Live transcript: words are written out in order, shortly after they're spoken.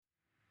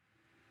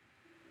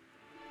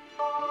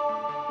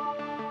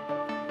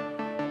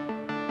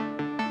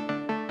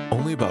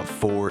Only about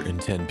 4 in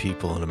 10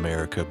 people in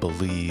America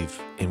believe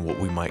in what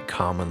we might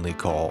commonly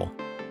call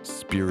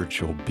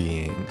spiritual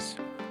beings.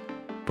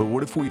 But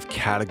what if we've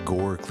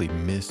categorically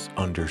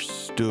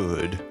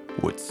misunderstood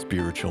what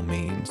spiritual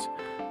means?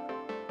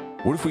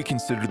 What if we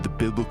considered the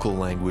biblical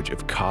language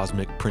of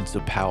cosmic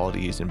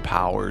principalities and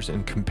powers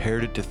and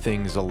compared it to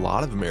things a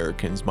lot of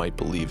Americans might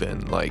believe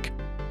in, like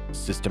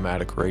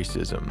systematic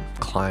racism,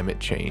 climate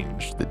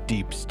change, the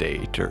deep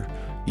state, or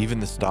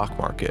even the stock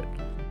market?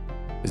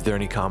 Is there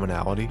any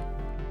commonality?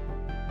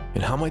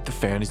 And how might the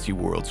fantasy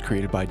worlds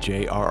created by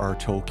J.R.R.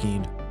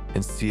 Tolkien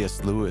and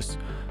C.S. Lewis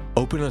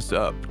open us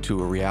up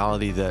to a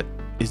reality that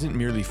isn't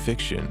merely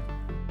fiction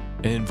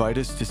and invite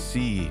us to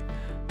see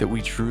that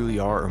we truly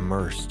are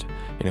immersed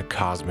in a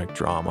cosmic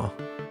drama?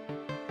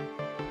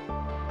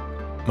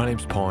 My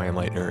name's Paul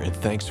Anleitner, and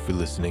thanks for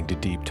listening to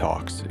Deep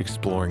Talks,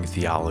 exploring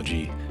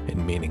theology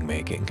and meaning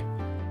making.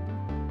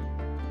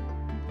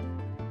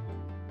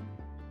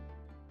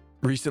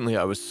 Recently,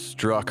 I was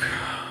struck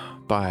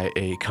by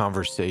a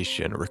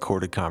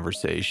recorded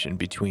conversation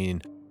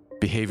between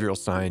behavioral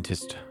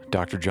scientist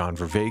Dr. John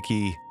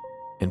Vervaeke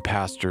and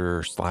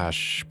pastor /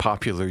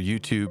 popular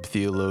YouTube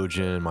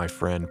theologian, my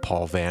friend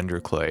Paul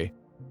VanderKlay,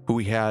 who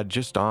we had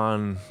just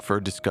on for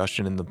a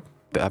discussion in the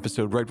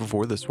episode right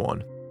before this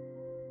one.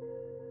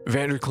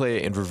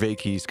 VanderKlay and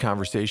Vervaeke's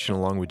conversation,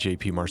 along with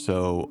J.P.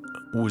 Marceau,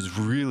 was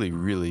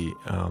really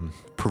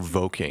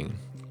provoking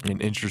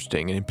and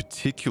interesting. And in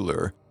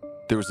particular,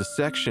 there was a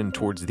section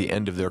towards the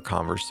end of their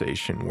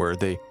conversation where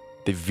they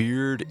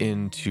veered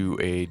into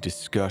a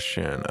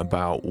discussion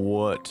about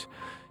what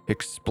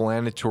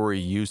explanatory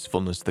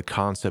usefulness the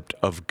concept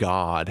of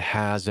God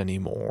has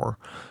anymore,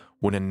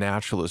 when a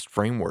naturalist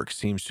framework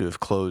seems to have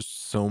closed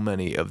so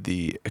many of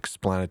the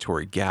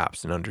explanatory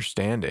gaps in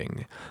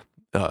understanding,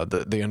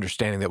 the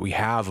understanding that we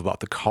have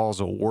about the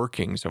causal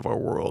workings of our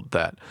world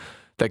that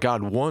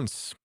God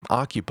once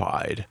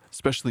occupied,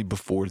 especially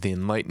before the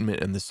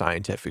Enlightenment and the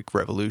scientific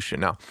revolution.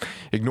 Now,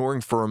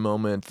 ignoring for a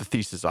moment the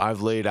thesis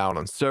I've laid out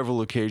on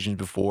several occasions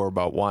before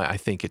about why I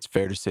think it's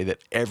fair to say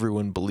that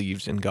everyone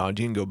believes in God,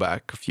 you can go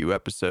back a few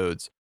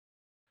episodes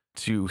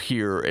to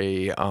hear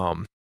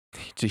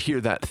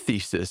that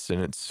thesis in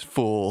its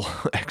full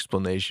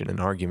explanation and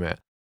argument.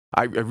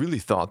 I really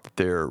thought that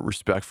their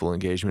respectful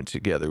engagement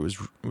together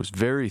was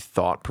very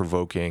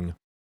thought-provoking.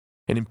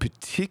 And in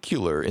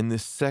particular, in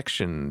this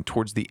section,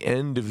 towards the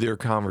end of their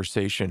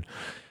conversation,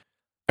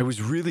 I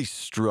was really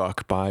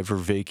struck by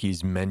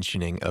Vervaeke's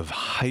mentioning of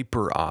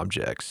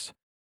hyperobjects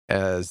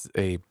as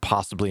a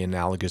possibly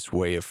analogous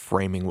way of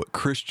framing what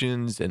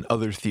Christians and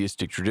other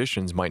theistic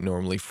traditions might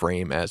normally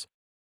frame as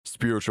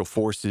spiritual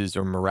forces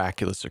or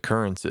miraculous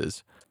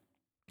occurrences.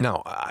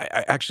 Now,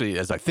 I actually,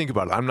 as I think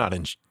about it, I'm not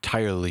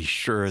entirely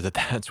sure that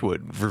that's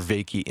what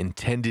Vervaeke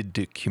intended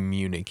to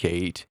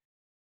communicate,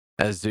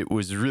 as it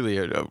was really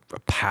a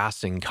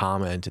passing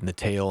comment in the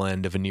tail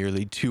end of a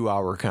nearly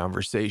 2-hour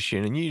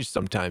conversation. And you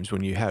sometimes,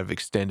 when you have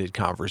extended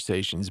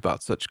conversations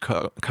about such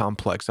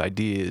complex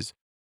ideas,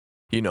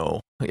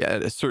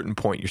 at a certain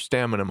point, your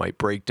stamina might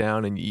break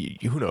down, and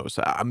who knows,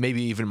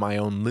 maybe even my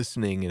own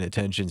listening and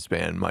attention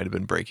span might have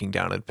been breaking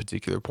down at a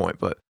particular point.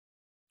 But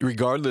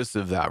regardless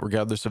of that,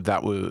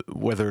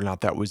 whether or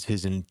not that was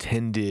his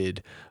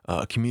intended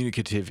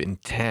communicative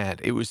intent,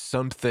 it was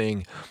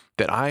something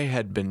that I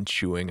had been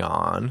chewing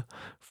on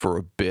for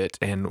a bit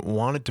and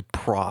wanted to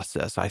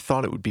process. I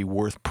thought it would be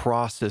worth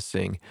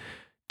processing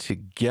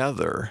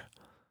together.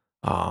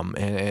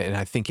 And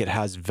I think it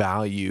has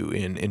value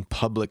in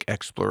public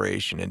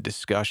exploration and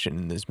discussion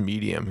in this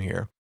medium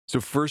here.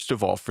 So first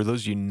of all, for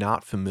those of you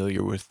not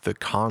familiar with the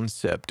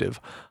concept of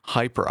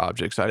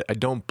hyperobjects, I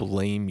don't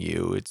blame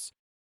you.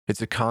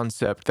 It's a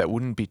concept that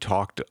wouldn't be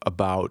talked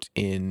about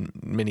in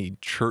many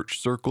church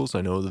circles.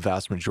 I know the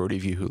vast majority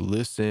of you who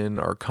listen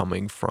are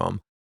coming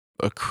from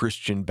a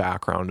Christian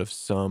background of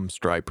some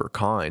stripe or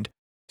kind.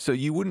 So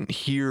you wouldn't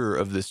hear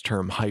of this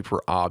term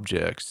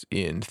hyperobjects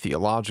in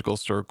theological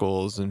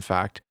circles. In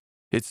fact,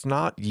 it's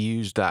not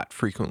used that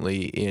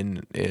frequently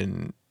in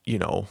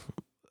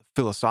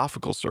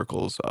philosophical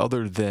circles,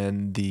 other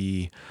than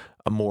the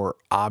more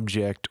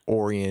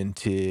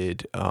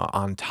object-oriented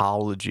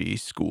ontology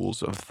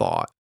schools of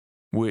thought,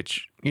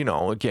 which,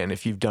 again,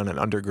 if you've done an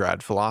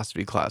undergrad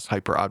philosophy class,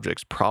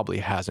 hyperobjects probably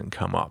hasn't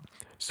come up.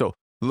 So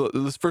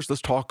let's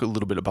talk a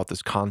little bit about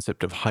this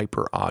concept of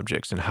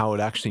hyperobjects and how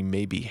it actually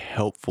may be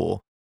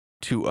helpful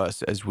to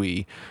us as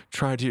we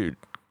try to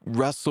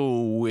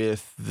wrestle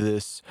with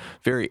this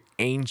very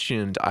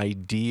ancient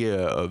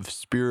idea of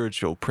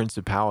spiritual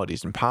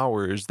principalities and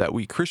powers that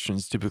we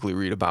Christians typically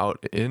read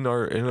about in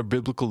our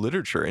biblical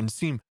literature and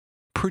seem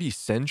pretty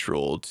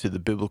central to the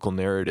biblical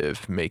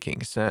narrative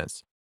making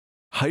sense.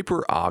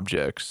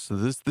 Hyperobjects,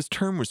 this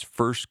term was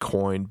first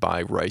coined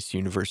by Rice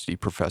University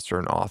professor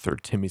and author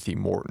Timothy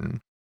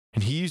Morton.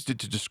 And he used it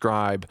to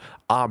describe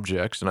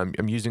objects, and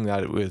I'm using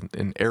that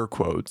in air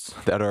quotes,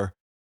 that are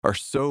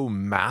so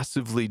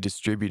massively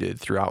distributed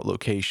throughout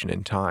location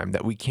and time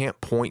that we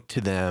can't point to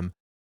them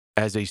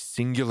as a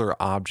singular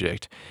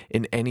object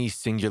in any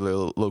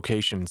singular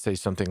location and say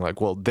something like,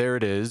 well, there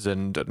it is,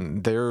 and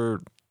there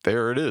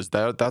it is.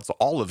 That's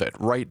all of it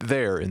right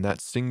there in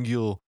that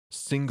single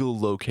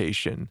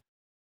location.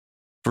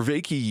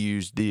 Vervaeke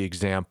used the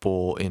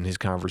example in his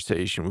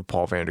conversation with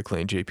Paul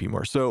VanderKlay and J.P.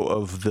 Marceau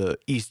of the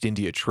East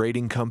India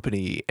Trading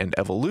Company and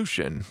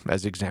evolution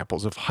as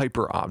examples of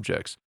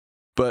hyperobjects.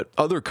 But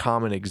other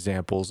common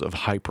examples of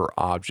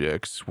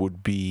hyperobjects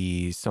would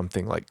be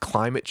something like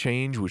climate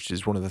change, which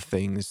is one of the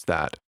things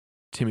that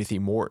Timothy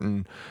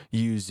Morton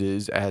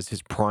uses as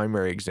his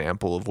primary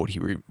example of what he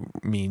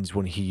means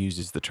when he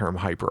uses the term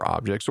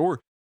hyperobjects. Or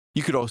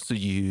you could also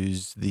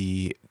use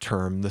the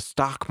term the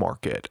stock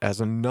market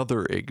as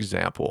another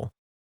example.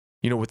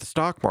 With the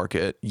stock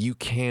market, you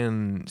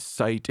can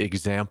cite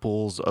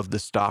examples of the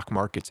stock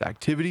market's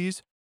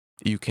activities.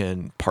 You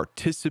can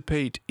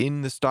participate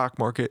in the stock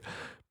market,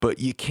 but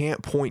you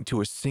can't point to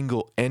a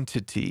single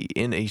entity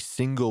in a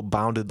single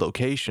bounded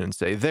location and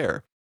say,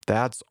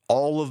 that's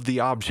all of the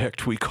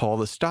object we call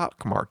the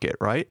stock market,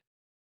 right?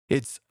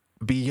 It's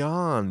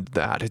beyond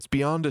that. It's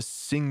beyond a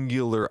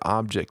singular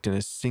object in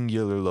a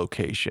singular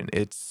location.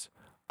 It's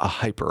a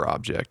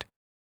hyperobject.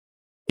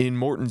 In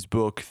Morton's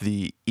book,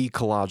 The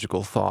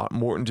Ecological Thought,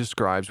 Morton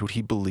describes what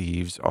he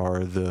believes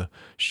are the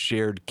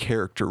shared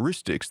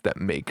characteristics that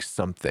make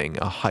something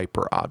a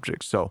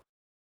hyperobject. So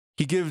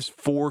he gives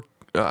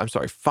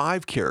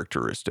five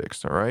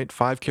characteristics, all right?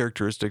 Five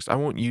characteristics. I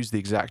won't use the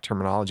exact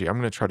terminology. I'm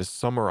going to try to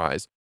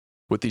summarize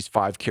what these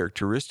five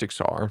characteristics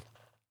are,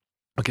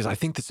 because I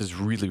think this is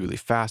really, really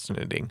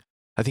fascinating.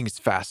 I think it's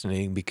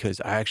fascinating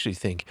because I actually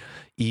think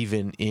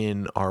even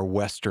in our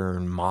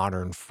Western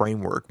modern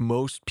framework,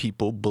 most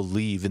people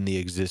believe in the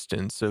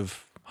existence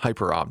of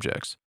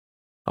hyperobjects,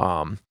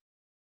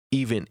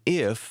 even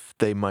if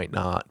they might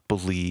not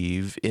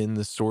believe in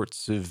the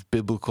sorts of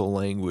biblical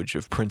language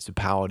of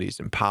principalities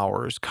and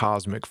powers,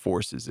 cosmic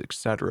forces,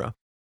 etc.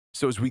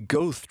 So as we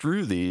go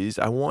through these,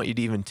 I want you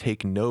to even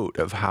take note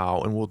of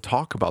how, and we'll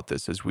talk about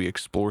this as we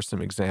explore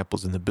some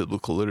examples in the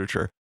biblical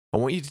literature, I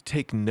want you to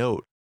take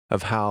note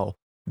of how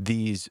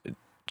these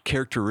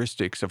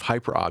characteristics of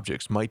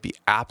hyperobjects might be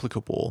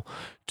applicable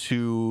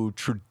to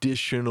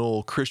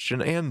traditional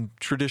Christian and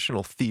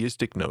traditional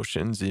theistic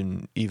notions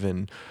in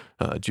even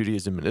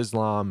Judaism and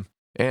Islam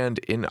and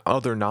in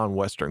other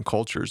non-Western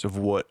cultures of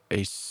what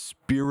a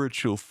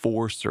spiritual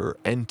force or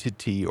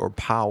entity or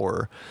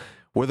power,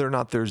 whether or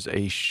not there's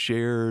a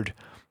shared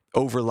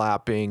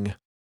overlapping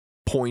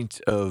point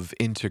of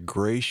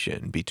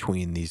integration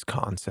between these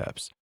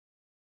concepts.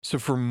 So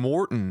for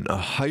Morton, a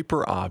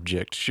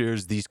hyperobject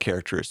shares these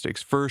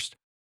characteristics. First,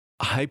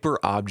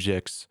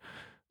 hyperobjects,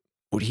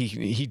 what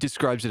he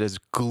describes it as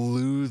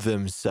glue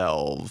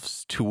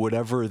themselves to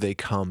whatever they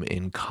come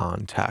in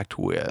contact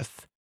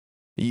with.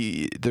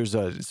 There's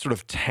a sort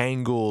of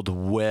tangled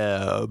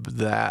web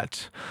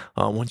that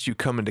once you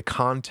come into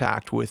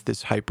contact with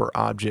this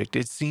hyperobject,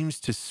 it seems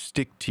to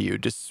stick to you,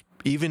 just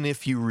even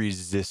if you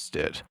resist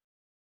it.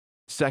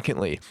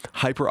 Secondly,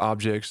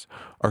 hyperobjects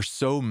are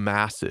so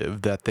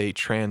massive that they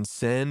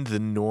transcend the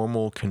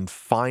normal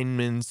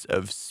confinements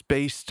of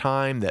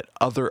space-time that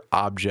other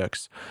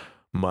objects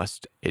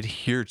must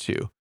adhere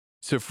to.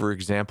 So, for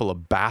example, a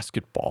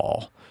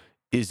basketball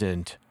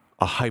isn't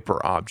a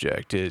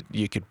hyperobject.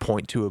 You could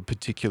point to a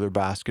particular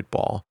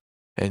basketball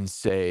and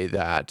say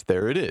that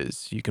there it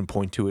is. You can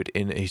point to it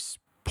in a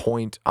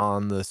point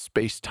on the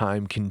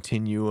space-time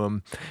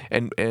continuum,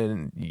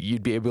 and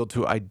you'd be able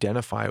to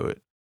identify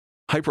it.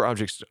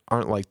 Hyperobjects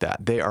aren't like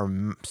that. They are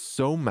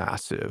so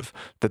massive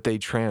that they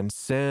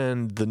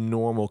transcend the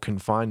normal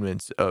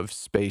confinements of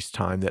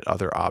space-time that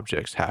other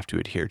objects have to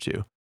adhere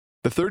to.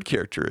 The third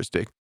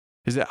characteristic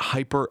is that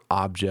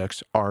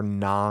hyperobjects are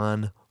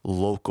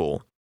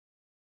non-local.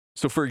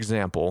 So, for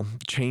example,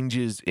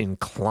 changes in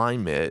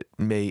climate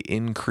may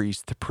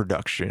increase the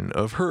production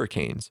of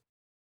hurricanes.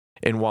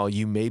 And while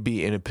you may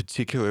be in a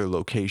particular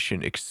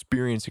location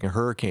experiencing a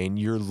hurricane,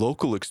 your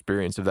local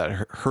experience of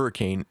that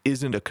hurricane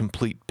isn't a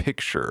complete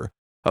picture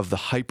of the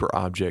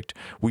hyperobject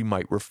we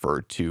might refer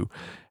to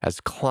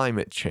as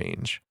climate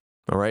change.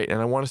 All right.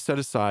 And I want to set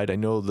aside, I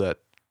know that,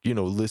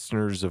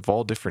 listeners of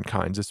all different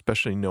kinds,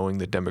 especially knowing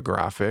the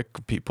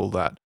demographic, people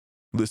that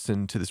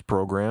listen to this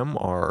program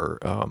are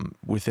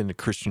within the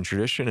Christian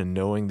tradition, and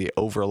knowing the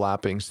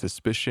overlapping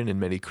suspicion in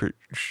many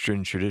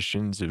Christian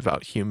traditions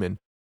about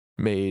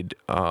human-made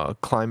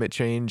climate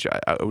change.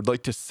 I would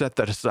like to set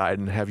that aside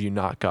and have you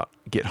not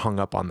get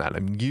hung up on that.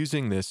 I'm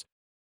using this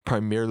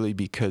primarily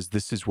because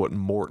this is what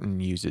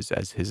Morton uses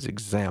as his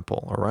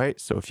example, all right?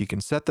 So if you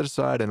can set that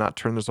aside and not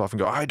turn this off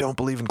and go, I don't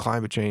believe in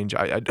climate change.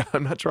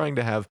 I'm not trying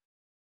to have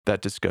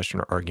that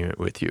discussion or argument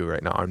with you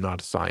right now. I'm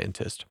not a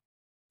scientist.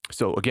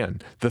 So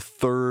again, the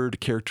third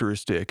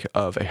characteristic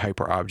of a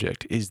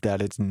hyperobject is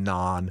that it's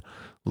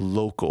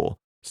non-local,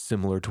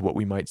 similar to what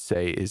we might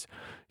say is,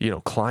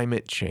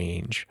 climate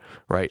change,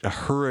 right? A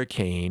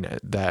hurricane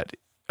that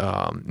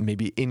may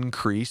be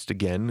increased,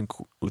 again,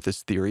 with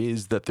this theory,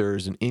 is that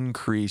there's an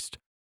increased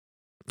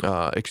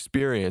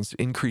experience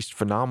increased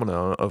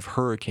phenomena of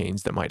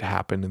hurricanes that might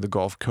happen in the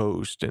Gulf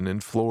Coast and in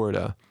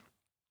Florida,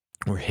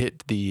 or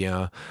hit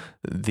the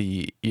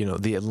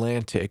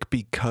Atlantic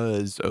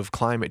because of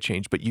climate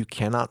change. But you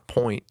cannot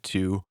point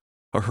to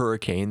a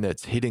hurricane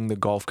that's hitting the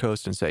Gulf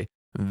Coast and say,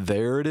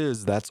 there it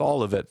is, that's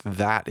all of it,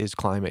 that is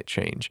climate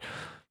change.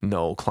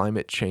 No,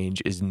 climate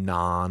change is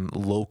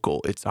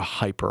non-local. It's a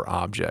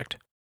hyperobject.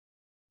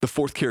 The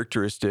fourth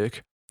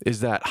characteristic is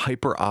that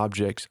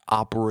hyperobjects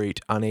operate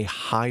on a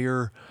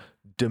higher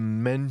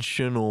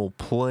dimensional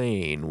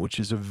plane, which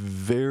is a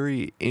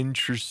very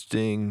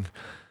interesting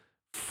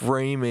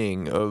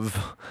framing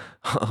of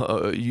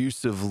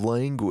use of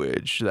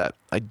language that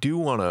I do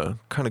want to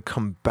kind of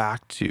come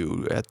back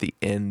to at the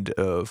end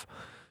of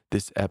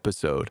this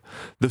episode.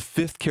 The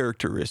fifth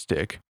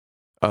characteristic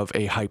of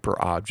a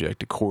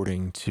hyperobject,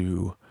 according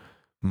to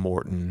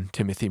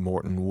Timothy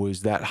Morton,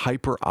 was that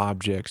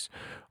hyperobjects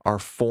are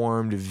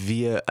formed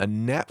via a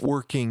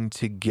networking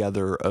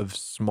together of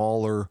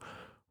smaller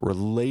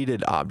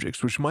related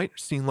objects, which might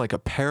seem like a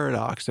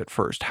paradox at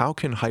first. How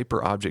can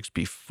hyperobjects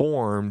be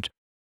formed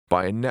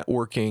by a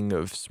networking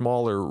of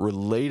smaller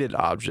related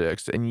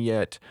objects, and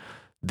yet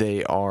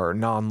they are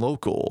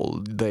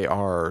non-local? They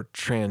are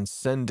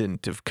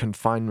transcendent of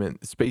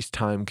confinement,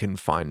 space-time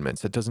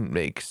confinements. It doesn't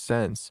make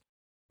sense.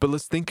 But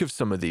let's think of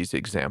some of these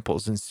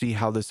examples and see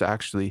how this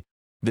actually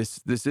this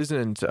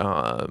isn't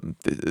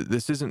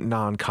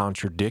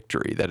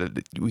non-contradictory.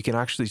 That we can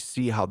actually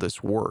see how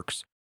this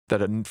works.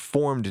 That a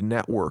formed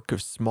network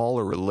of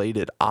smaller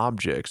related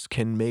objects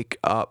can make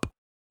up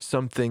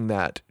something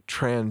that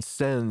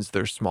transcends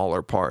their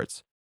smaller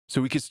parts.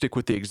 So we could stick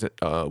with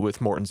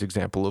with Morton's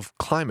example of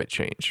climate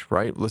change,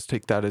 right? Let's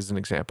take that as an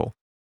example.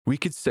 We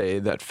could say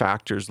that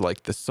factors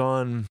like the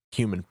sun,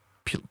 human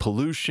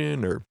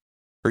pollution, or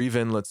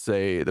even, let's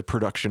say, the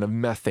production of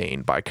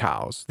methane by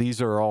cows,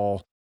 these are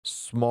all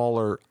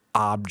smaller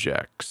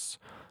objects,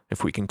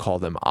 if we can call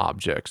them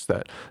objects,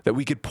 that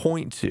we could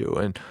point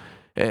to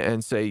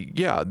and say,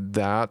 yeah,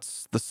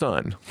 that's the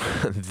sun.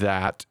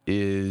 That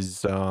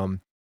is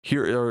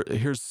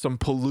here's some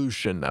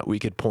pollution that we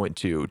could point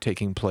to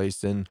taking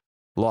place in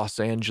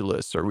Los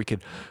Angeles, or we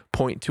could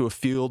point to a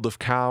field of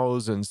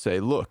cows and say,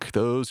 look,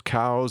 those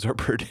cows are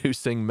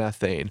producing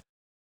methane.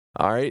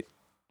 All right,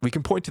 we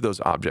can point to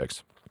those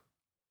objects.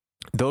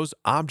 Those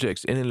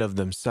objects in and of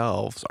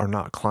themselves are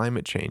not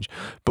climate change,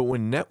 but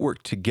when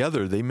networked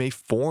together, they may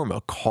form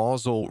a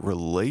causal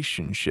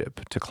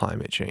relationship to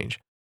climate change.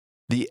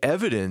 The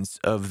evidence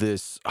of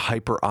this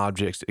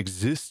hyperobject's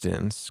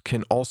existence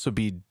can also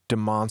be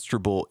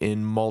demonstrable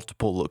in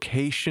multiple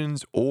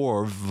locations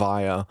or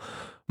via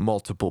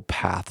multiple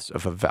paths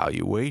of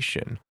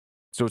evaluation.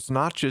 So it's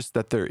not just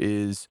that there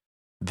is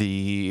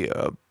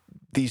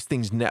these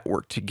things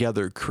networked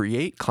together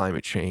create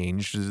climate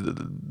change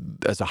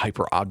as a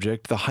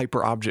hyperobject. The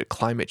hyperobject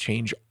climate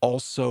change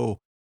also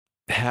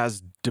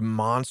has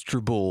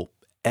demonstrable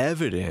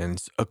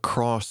evidence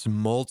across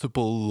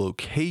multiple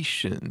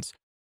locations,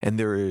 and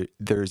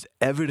there's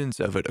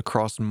evidence of it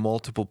across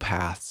multiple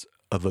paths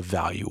of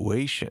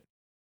evaluation.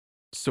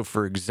 So,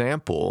 for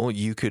example,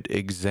 you could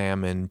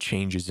examine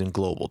changes in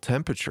global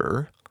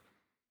temperature,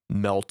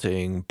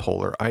 melting,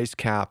 polar ice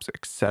caps,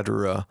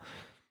 etc.,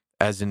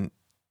 as an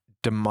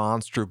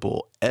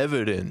demonstrable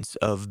evidence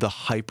of the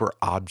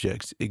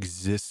hyperobject's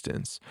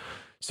existence.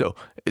 So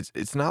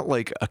it's not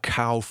like a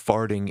cow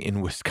farting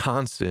in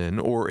Wisconsin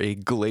or a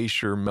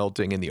glacier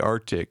melting in the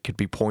Arctic could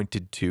be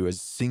pointed to as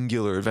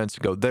singular events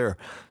and go, there,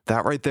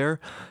 that right there,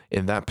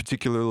 in that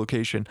particular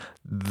location,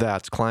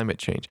 that's climate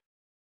change.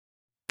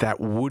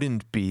 That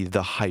wouldn't be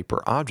the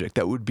hyperobject.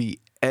 That would be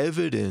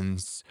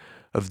evidence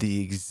of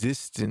the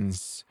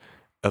existence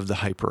of the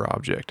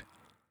hyperobject.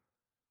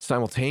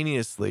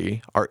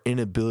 Simultaneously, our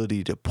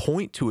inability to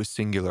point to a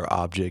singular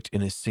object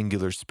in a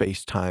singular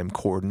space-time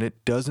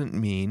coordinate doesn't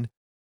mean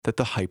that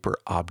the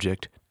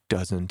hyperobject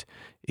doesn't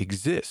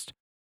exist.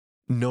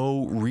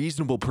 No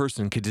reasonable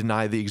person could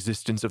deny the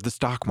existence of the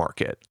stock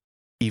market,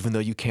 even though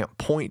you can't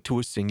point to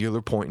a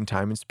singular point in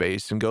time and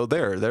space and go,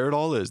 there it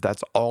all is.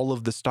 That's all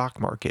of the stock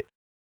market.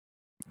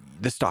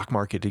 The stock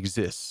market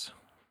exists.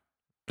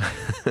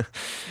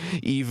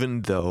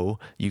 Even though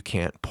you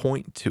can't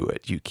point to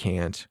it, you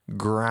can't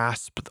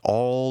grasp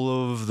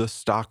all of the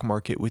stock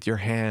market with your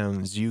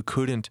hands. You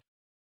couldn't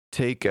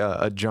take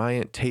a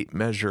giant tape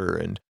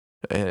measure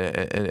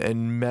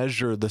and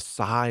measure the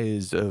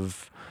size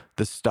of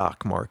the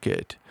stock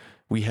market.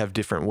 We have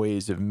different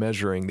ways of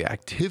measuring the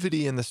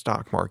activity in the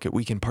stock market.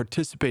 We can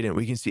participate in it.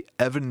 We can see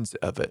evidence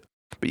of it,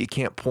 but you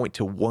can't point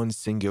to one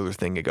singular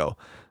thing and go,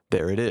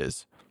 there it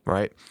is,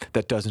 right?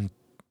 That doesn't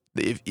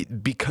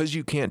because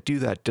you can't do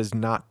that does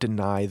not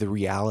deny the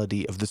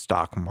reality of the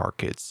stock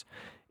market's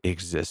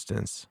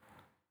existence.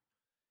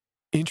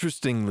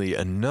 Interestingly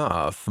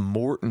enough,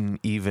 Morton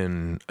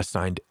even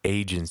assigned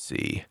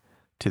agency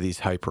to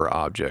these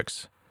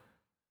hyperobjects.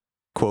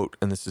 Quote,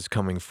 and this is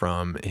coming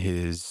from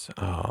his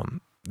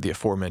the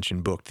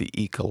aforementioned book, The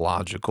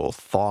Ecological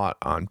Thought,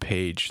 on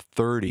page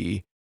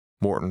 30.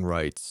 Morton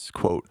writes,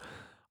 quote,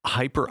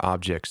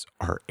 hyperobjects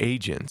are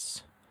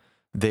agents.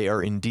 They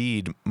are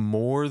indeed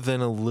more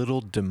than a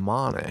little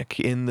demonic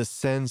in the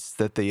sense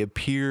that they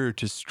appear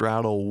to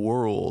straddle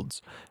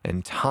worlds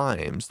and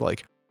times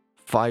like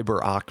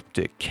fiber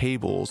optic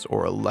cables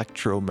or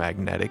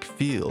electromagnetic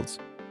fields.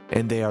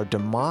 And they are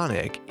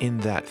demonic in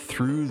that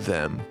through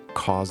them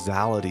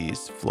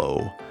causalities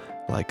flow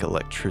like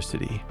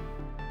electricity.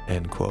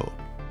 End quote.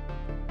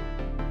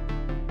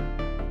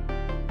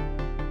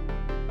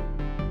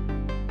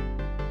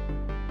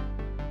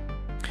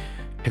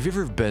 Have you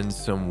ever been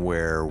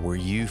somewhere where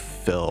you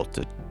felt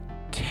a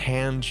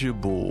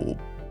tangible,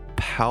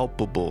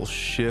 palpable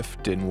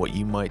shift in what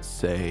you might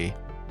say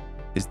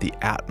is the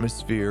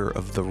atmosphere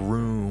of the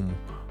room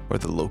or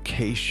the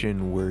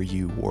location where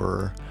you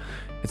were?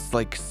 It's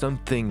like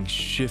something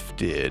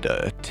shifted,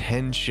 a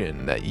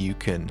tension that you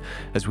can,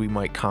 as we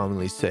might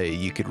commonly say,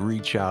 you could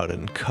reach out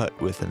and cut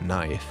with a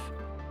knife.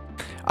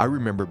 I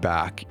remember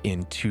back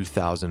in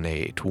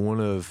 2008,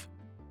 one of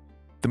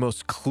the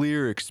most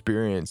clear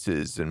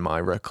experiences in my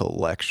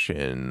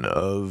recollection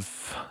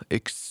of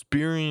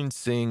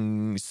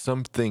experiencing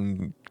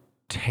something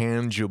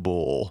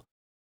tangible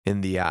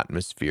in the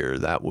atmosphere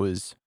that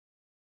was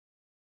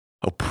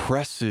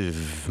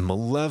oppressive,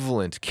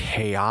 malevolent,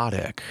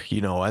 chaotic.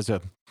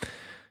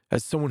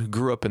 As someone who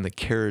grew up in the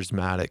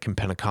charismatic and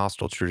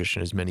Pentecostal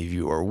tradition, as many of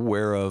you are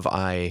aware of,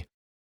 I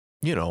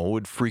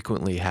would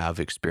frequently have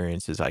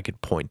experiences I could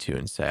point to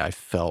and say I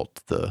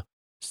felt the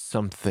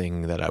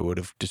something that I would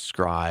have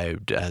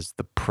described as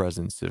the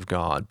presence of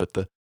God, but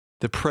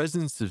the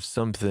presence of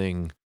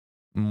something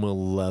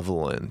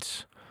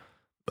malevolent.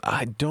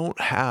 I don't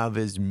have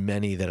as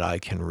many that I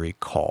can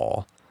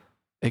recall,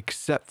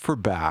 except for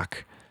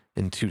back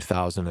in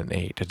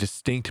 2008. A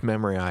distinct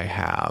memory I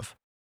have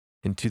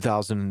in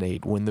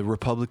 2008 when the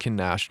Republican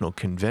National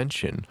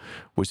Convention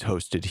was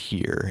hosted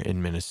here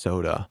in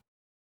Minnesota.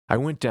 I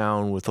went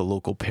down with a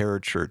local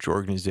parachurch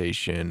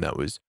organization that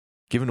was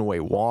giving away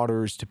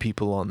waters to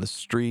people on the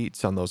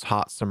streets on those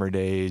hot summer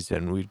days,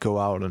 and we'd go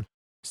out and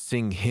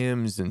sing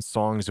hymns and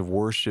songs of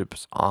worship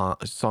on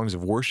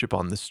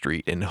the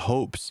street in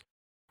hopes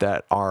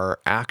that our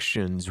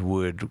actions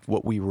would,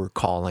 what we were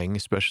calling,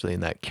 especially in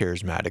that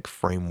charismatic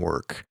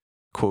framework,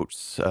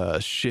 quotes,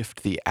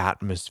 shift the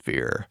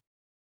atmosphere.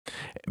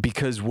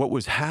 Because what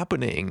was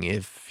happening,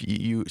 if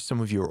some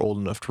of you are old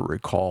enough to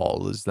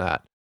recall, is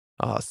that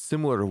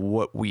similar to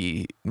what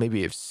we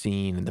maybe have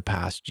seen in the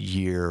past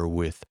year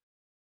with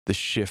the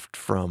shift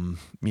from,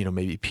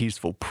 maybe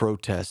peaceful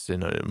protests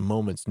in a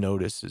moment's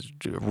notice is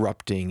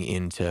erupting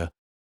into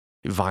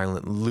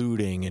violent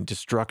looting and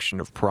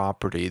destruction of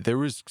property. There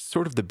was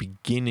sort of the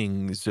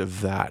beginnings of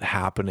that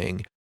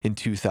happening in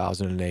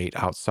 2008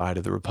 outside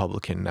of the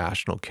Republican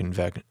National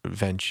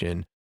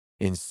Convention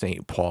in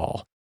St.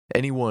 Paul.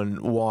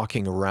 Anyone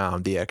walking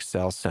around the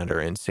Excel Center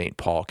in St.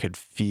 Paul could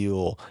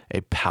feel a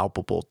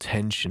palpable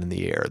tension in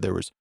the air. There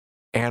was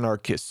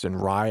anarchists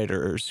and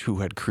rioters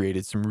who had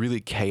created some really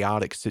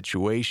chaotic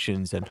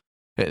situations,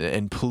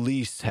 and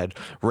police had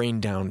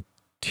rained down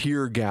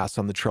tear gas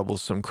on the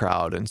troublesome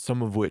crowd, and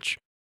some of which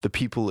the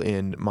people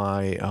in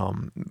my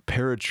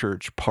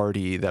parachurch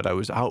party that I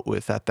was out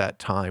with at that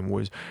time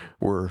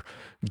were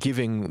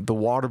giving the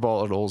water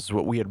bottles,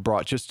 what we had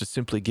brought just to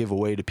simply give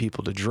away to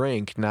people to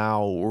drink,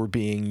 now were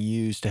being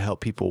used to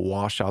help people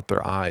wash out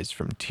their eyes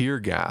from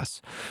tear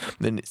gas.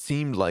 And it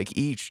seemed like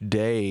each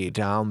day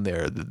down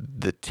there,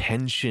 the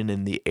tension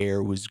in the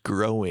air was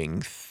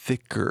growing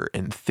thicker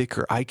and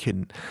thicker.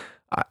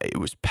 It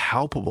was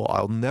palpable.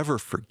 I'll never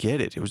forget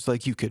it. It was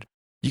like you could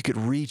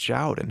reach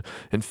out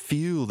and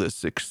feel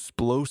this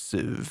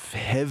explosive,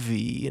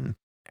 heavy, and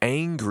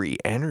angry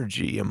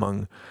energy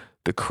among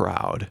the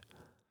crowd.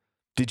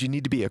 Did you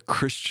need to be a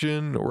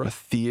Christian or a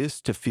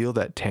theist to feel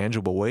that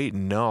tangible weight?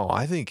 No,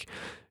 I think,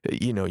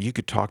 you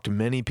could talk to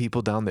many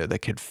people down there that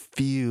could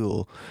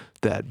feel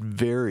that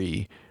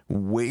very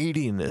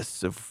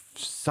weightiness of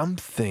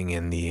something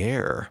in the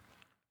air.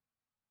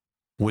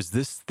 Was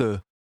this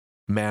the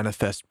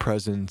manifest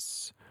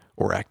presence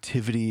or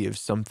activity of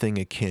something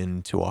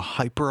akin to a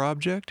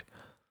hyperobject?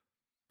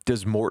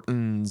 Does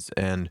Morton's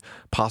and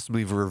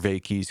possibly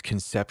Vervaeke's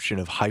conception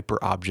of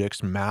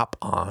hyperobjects map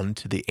on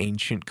to the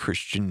ancient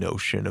Christian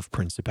notion of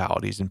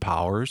principalities and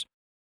powers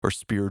or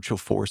spiritual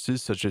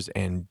forces such as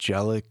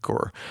angelic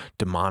or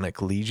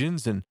demonic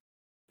legions? And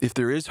if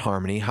there is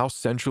harmony, how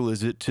central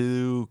is it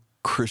to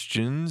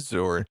Christians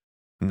or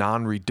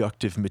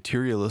non-reductive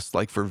materialists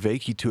like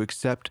Vervaeke to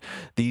accept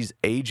these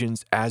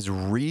agents as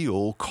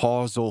real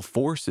causal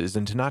forces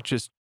and to not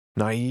just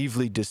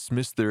naively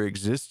dismiss their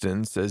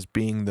existence as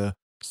being the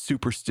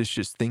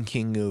superstitious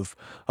thinking of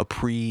a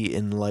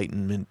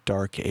pre-Enlightenment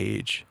dark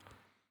age?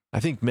 I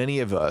think many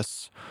of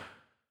us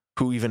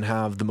who even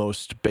have the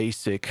most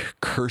basic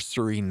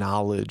cursory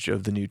knowledge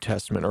of the New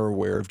Testament are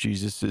aware of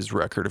Jesus's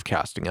record of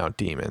casting out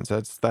demons.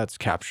 That's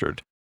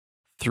captured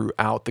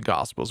throughout the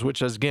Gospels,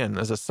 which, as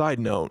a side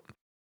note,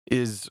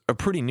 is a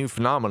pretty new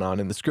phenomenon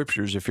in the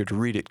scriptures if you're to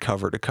read it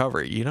cover to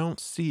cover. You don't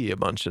see a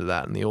bunch of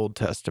that in the Old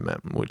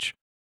Testament, which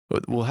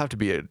will have to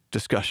be a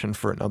discussion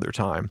for another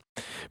time.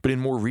 But in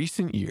more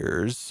recent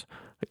years,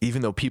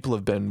 even though people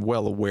have been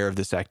well aware of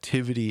this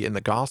activity in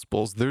the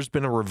Gospels, there's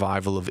been a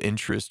revival of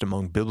interest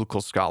among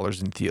biblical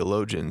scholars and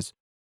theologians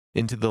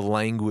into the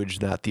language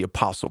that the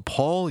Apostle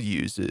Paul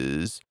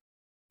uses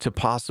to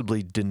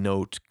possibly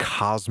denote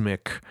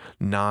cosmic,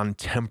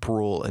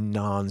 non-temporal, and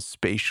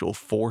non-spatial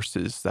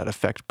forces that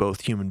affect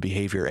both human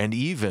behavior and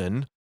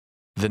even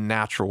the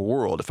natural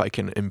world. If I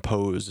can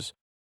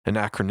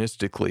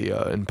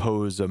anachronistically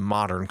impose a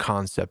modern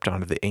concept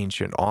onto the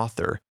ancient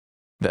author,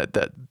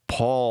 that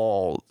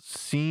Paul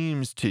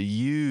seems to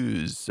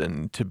use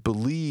and to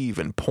believe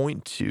and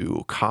point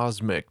to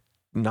cosmic,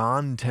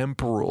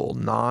 non-temporal,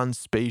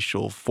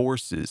 non-spatial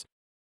forces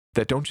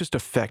that don't just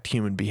affect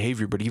human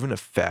behavior, but even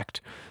affect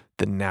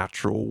the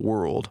natural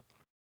world.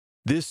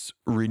 This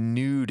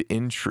renewed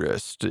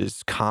interest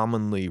is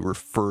commonly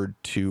referred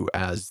to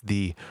as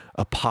the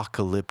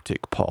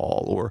apocalyptic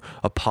Paul or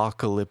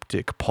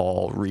apocalyptic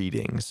Paul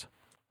readings.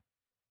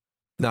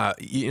 Now,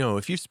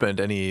 if you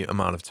spend any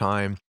amount of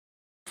time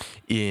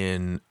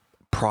in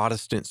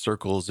Protestant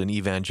circles and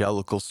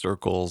evangelical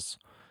circles,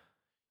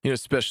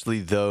 especially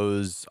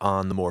those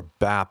on the more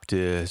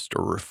Baptist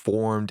or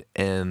Reformed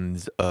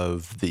ends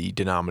of the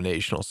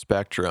denominational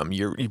spectrum,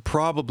 you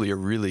probably are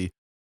really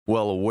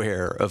well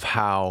aware of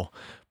how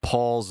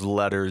Paul's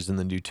letters in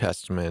the New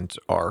Testament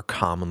are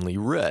commonly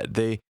read.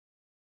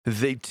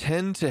 They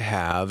tend to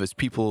have, as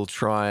people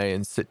try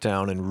and sit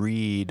down and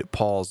read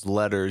Paul's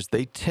letters,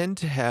 they tend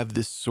to have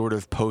this sort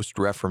of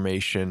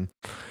post-Reformation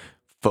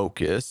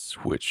focus,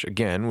 which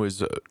again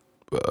was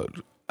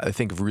I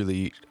think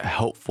really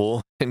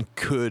helpful and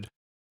good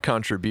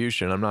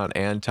contribution. I'm not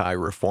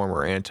anti-reform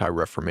or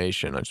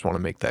anti-reformation. I just want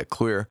to make that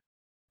clear.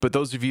 But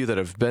those of you that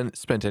have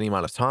spent any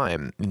amount of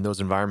time in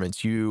those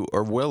environments, you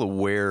are well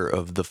aware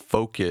of the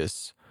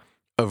focus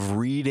of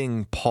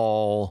reading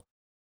Paul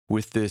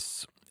with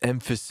this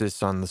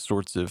emphasis on the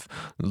sorts of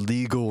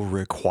legal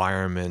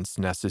requirements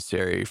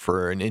necessary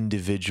for an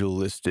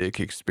individualistic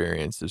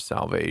experience of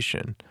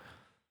salvation.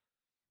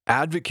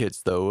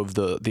 Advocates, though, of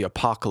the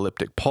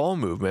apocalyptic Paul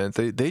movement,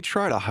 they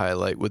try to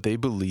highlight what they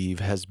believe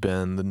has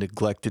been the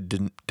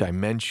neglected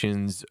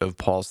dimensions of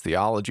Paul's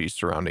theology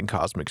surrounding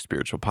cosmic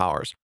spiritual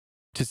powers.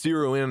 To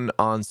zero in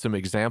on some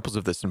examples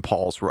of this in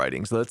Paul's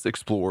writings, let's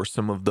explore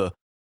some of the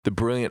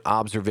brilliant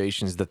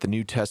observations that the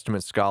New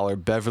Testament scholar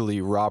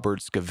Beverly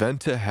Roberts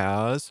Gaventa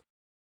has.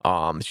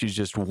 She's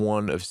just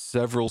one of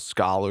several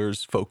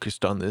scholars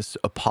focused on this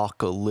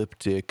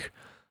apocalyptic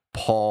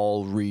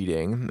Paul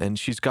reading, and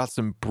she's got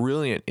some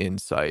brilliant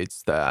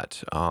insights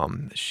that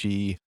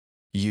she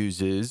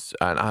uses.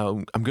 And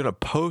I'm going to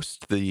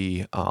post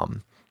a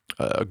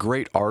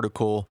great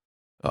article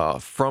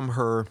from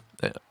her,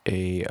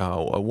 a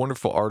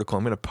wonderful article.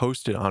 I'm going to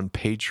post it on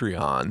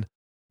Patreon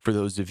for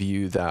those of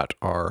you that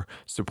are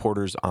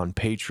supporters on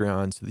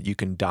Patreon, so that you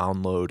can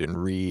download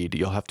and read.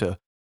 You'll have to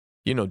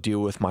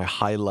deal with my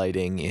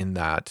highlighting in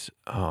that,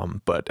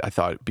 but I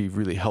thought it'd be a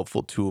really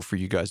helpful tool for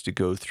you guys to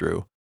go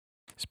through.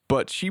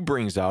 But she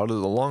brings out,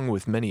 along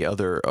with many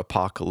other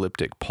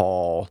apocalyptic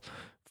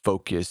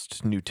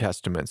Paul-focused New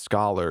Testament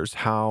scholars,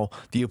 how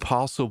the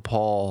Apostle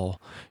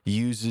Paul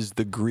uses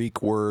the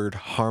Greek word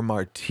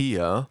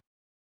hamartia,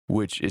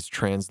 which is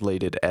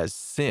translated as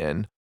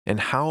sin, and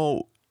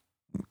how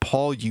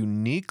Paul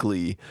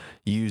uniquely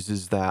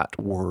uses that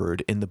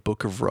word in the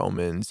book of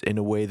Romans in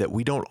a way that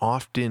we don't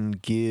often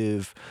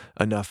give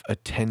enough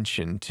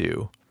attention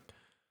to.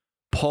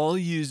 Paul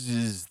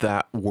uses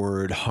that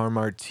word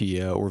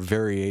hamartia, or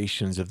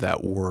variations of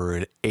that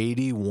word,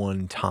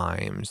 81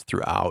 times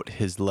throughout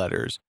his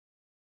letters.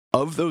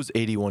 Of those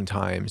 81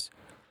 times,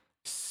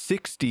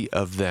 60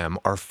 of them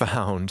are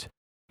found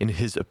in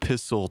his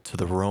epistle to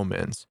the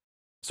Romans.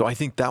 So I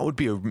think that would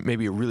be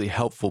maybe a really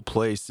helpful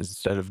place,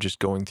 instead of just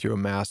going through a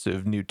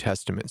massive New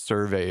Testament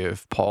survey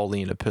of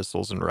Pauline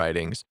epistles and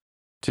writings,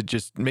 to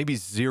just maybe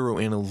zero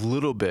in a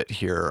little bit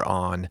here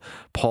on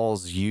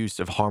Paul's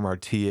use of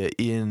hamartia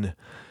in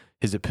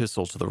his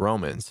epistle to the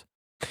Romans.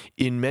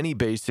 In many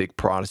basic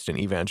Protestant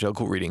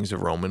evangelical readings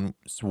of Romans,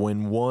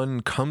 when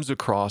one comes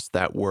across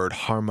that word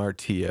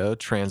hamartia,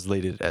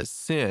 translated as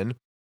sin,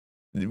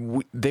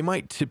 they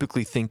might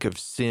typically think of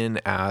sin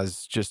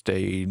as just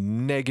a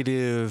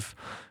negative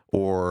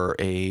or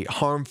a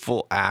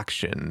harmful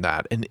action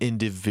that an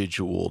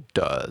individual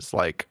does.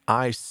 Like,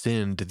 I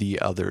sinned the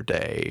other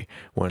day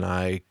when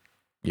I,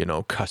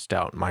 cussed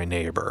out my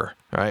neighbor,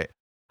 right?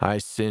 I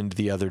sinned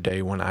the other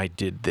day when I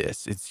did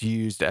this. It's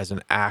used as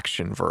an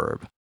action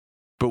verb.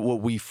 But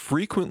what we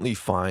frequently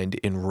find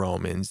in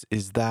Romans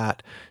is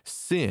that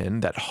sin,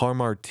 that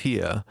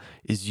hamartia,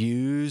 is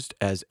used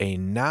as a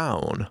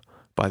noun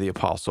by the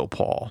Apostle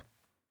Paul.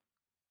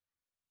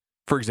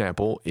 For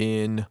example,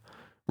 in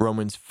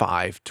Romans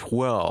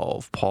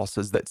 5:12, Paul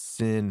says that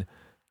sin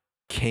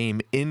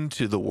came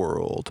into the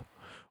world.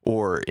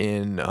 Or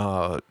in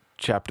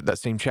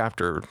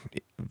chapter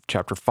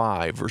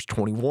 5, verse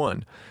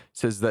 21,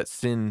 says that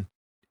sin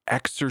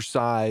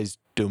exercised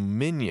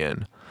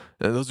dominion.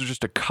 Now, those are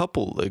just a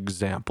couple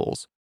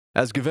examples.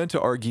 As Gaventa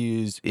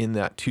argues in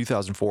that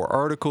 2004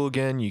 article,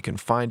 again, you can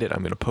find it. I'm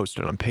going to post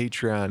it on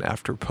Patreon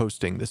after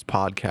posting this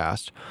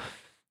podcast.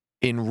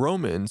 In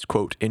Romans,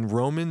 quote, in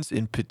Romans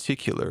in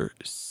particular,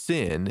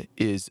 sin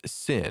is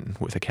sin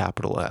with a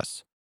capital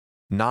S,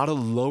 not a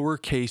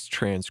lowercase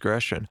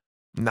transgression,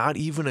 not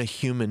even a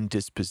human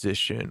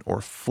disposition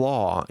or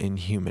flaw in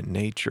human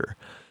nature,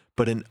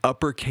 but an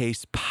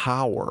uppercase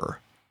power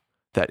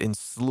that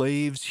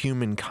enslaves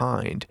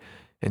humankind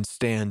and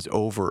stands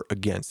over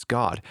against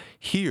God.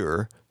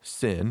 Here,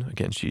 sin,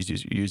 again,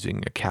 she's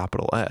using a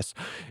capital S,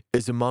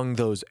 is among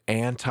those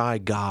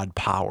anti-God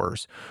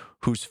powers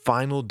whose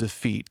final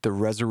defeat the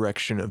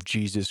resurrection of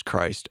Jesus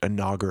Christ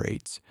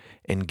inaugurates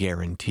and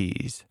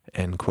guarantees,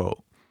 end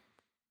quote.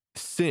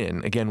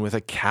 Sin, again, with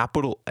a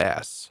capital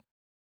S,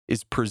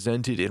 is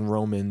presented in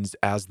Romans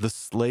as the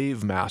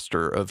slave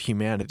master of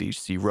humanity.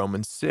 See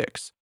Romans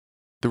 6.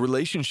 The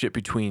relationship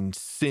between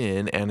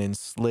sin and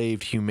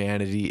enslaved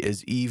humanity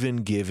is even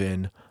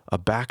given a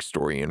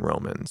backstory in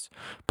Romans.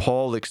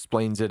 Paul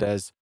explains it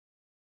as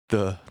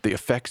the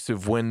effects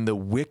of when the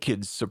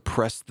wicked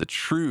suppress the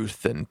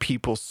truth and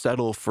people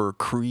settle for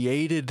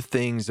created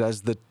things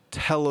as the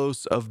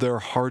telos of their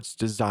heart's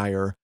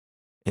desire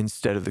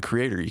instead of the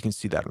creator. You can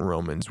see that in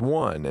Romans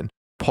 1. And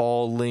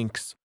Paul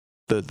links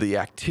the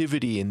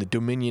activity and the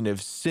dominion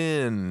of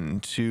sin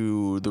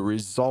to the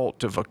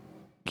result of a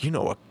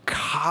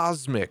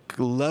cosmic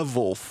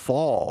level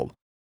fall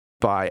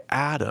by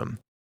Adam.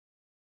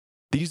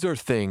 These are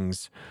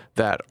things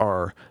that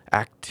are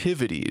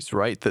activities,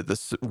 right? That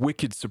the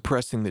wicked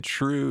suppressing the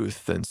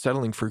truth and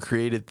settling for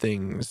created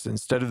things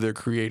instead of their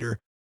creator.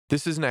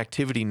 This is an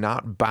activity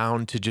not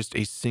bound to just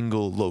a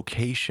single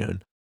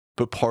location,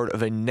 but part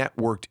of a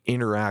networked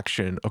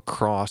interaction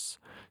across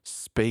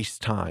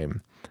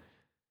space-time.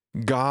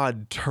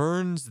 God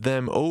turns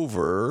them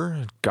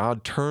over.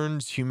 God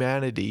turns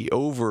humanity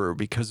over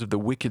because of the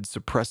wicked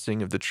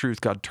suppressing of the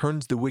truth. God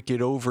turns the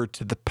wicked over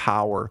to the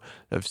power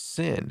of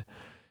sin.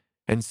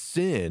 And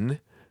sin,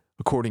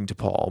 according to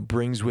Paul,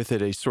 brings with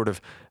it a sort of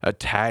a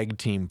tag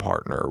team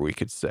partner, we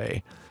could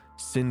say.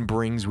 Sin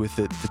brings with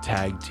it the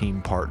tag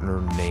team partner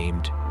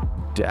named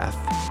death.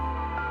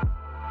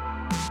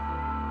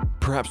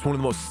 Perhaps one of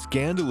the most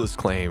scandalous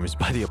claims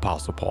by the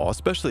Apostle Paul,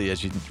 especially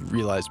as you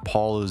realize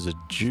Paul is a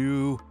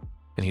Jew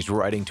and he's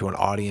writing to an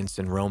audience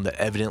in Rome that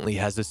evidently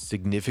has a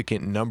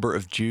significant number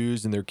of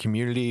Jews in their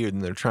community,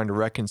 and they're trying to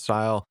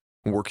reconcile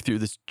and work through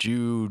this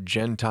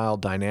Jew-Gentile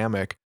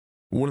dynamic.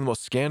 One of the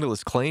most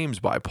scandalous claims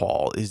by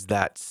Paul is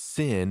that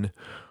sin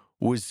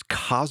was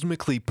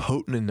cosmically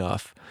potent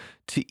enough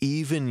to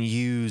even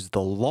use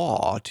the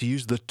law, to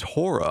use the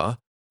Torah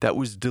that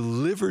was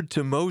delivered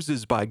to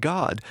Moses by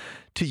God,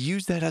 to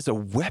use that as a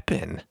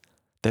weapon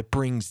that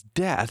brings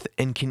death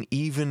and can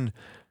even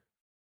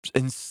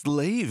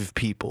enslave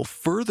people,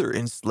 further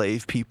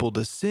enslave people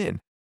to sin.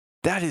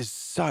 That is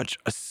such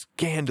a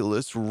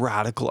scandalous,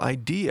 radical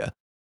idea.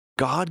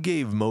 God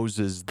gave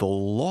Moses the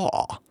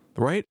law,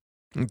 right?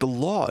 The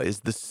law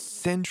is the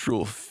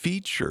central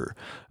feature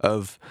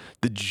of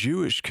the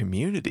Jewish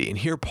community. And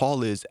here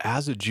Paul is,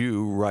 as a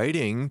Jew,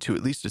 writing to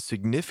at least a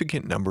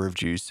significant number of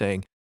Jews,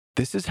 saying,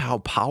 this is how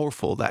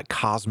powerful that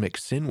cosmic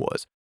sin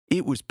was.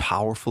 It was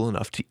powerful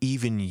enough to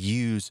even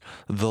use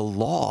the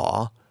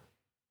law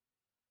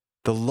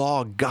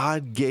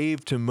God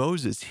gave to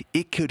Moses.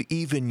 It could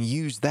even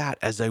use that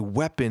as a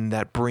weapon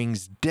that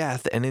brings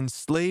death and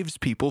enslaves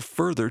people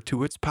further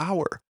to its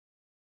power.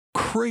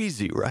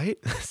 Crazy, right?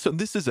 So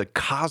this is a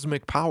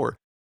cosmic power.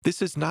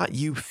 This is not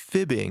you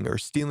fibbing or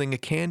stealing a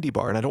candy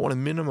bar. And I don't want to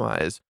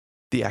minimize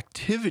the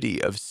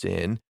activity of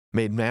sin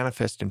made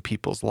manifest in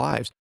people's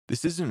lives.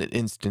 This isn't an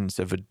instance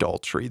of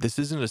adultery. This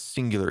isn't a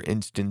singular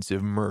instance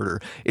of murder.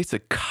 It's a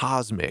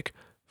cosmic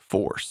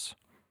force.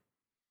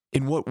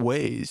 In what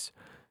ways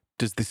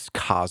does this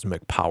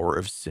cosmic power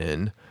of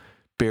sin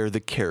bear the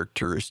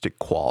characteristic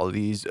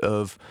qualities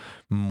of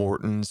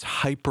Morton's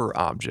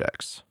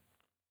hyperobjects?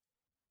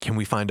 Can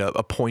we find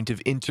a point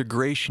of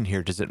integration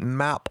here? Does it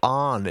map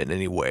on in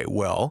any way?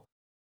 Well,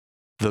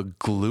 the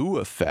glue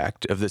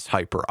effect of this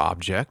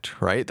hyperobject,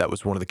 right? That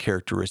was one of the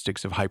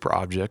characteristics of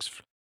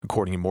hyperobjects,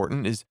 according to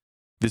Morton, is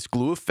this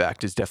glue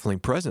effect is definitely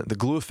present. The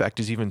glue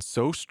effect is even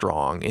so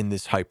strong in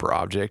this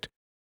hyperobject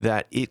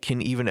that it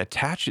can even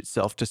attach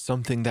itself to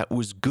something that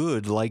was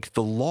good, like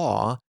the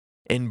law,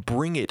 and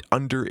bring it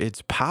under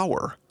its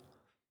power.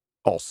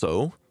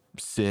 Also,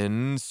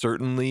 sin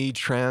certainly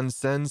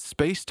transcends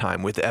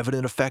space-time with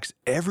evident effects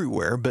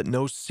everywhere, but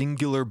no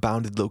singular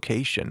bounded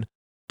location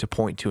to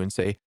point to and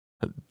say,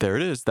 there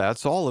it is,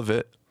 that's all of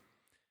it.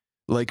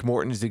 Like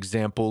Morton's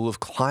example of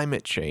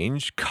climate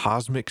change,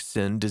 cosmic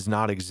sin does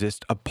not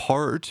exist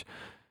apart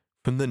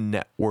from the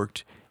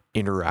networked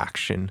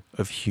interaction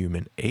of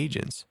human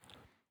agents.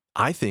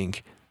 I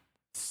think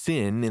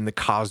sin, in the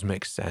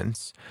cosmic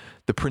sense,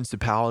 the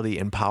principality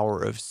and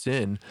power of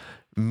sin,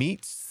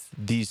 meets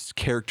these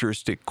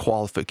characteristic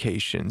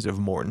qualifications of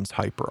Morton's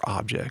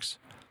hyperobjects.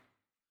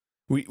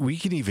 We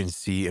can even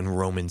see in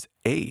Romans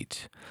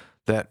 8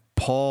 that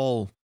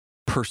Paul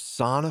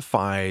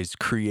personifies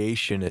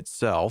creation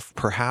itself,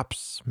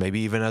 perhaps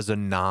maybe even as a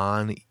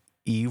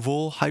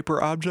non-evil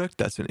hyperobject.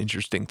 That's an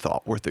interesting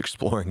thought worth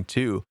exploring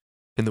too,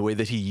 in the way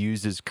that he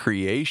uses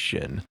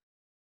creation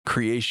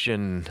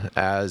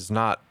as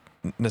not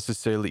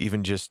necessarily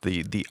even just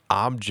the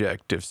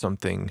object of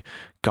something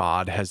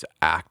God has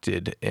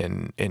acted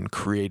and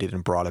created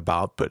and brought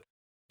about, but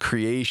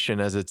creation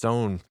as its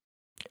own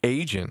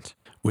agent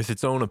with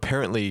its own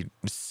apparently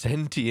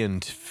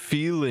sentient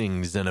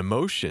feelings and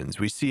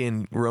emotions. We see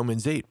in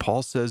Romans 8,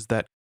 Paul says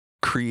that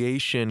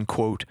creation,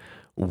 quote,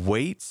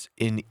 waits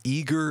in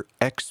eager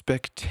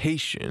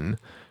expectation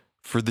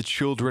for the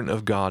children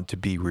of God to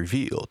be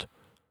revealed.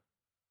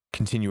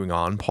 Continuing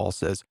on, Paul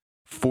says,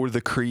 for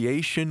the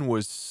creation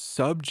was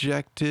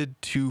subjected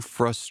to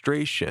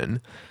frustration,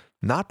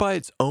 not by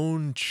its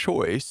own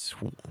choice.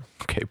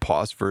 Okay,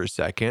 pause for a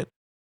second.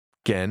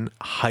 Again,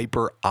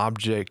 hyper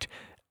object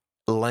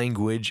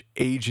language,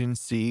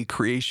 agency,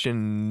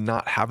 creation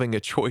not having a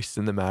choice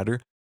in the matter.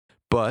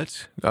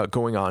 But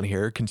going on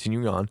here,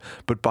 continuing on,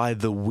 but by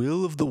the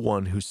will of the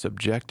one who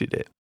subjected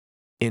it,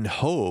 in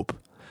hope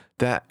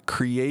that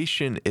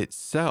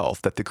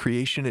the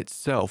creation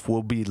itself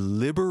will be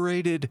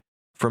liberated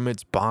from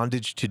its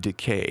bondage to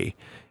decay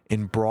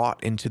and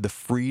brought into the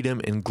freedom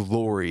and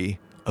glory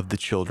of the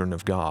children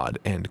of God,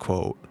 end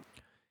quote.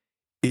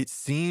 It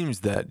seems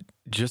that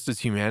just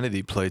as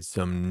humanity played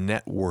some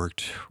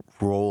networked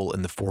role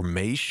in the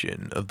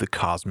formation of the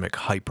cosmic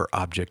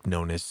hyperobject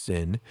known as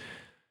sin,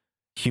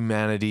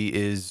 humanity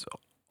is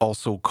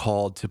also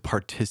called to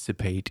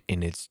participate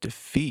in its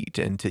defeat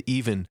and to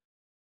even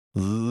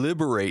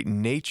liberate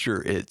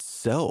nature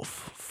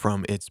itself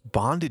from its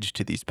bondage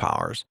to these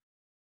powers.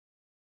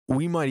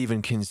 We might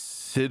even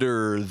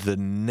consider the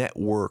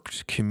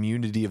networked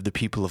community of the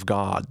people of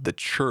God, the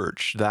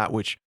church, that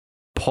which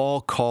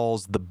Paul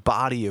calls the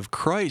body of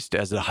Christ,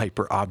 as a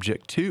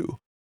hyperobject too.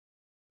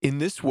 In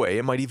this way,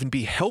 it might even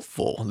be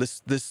helpful.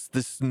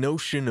 This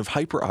notion of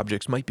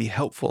hyperobjects might be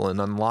helpful in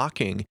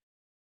unlocking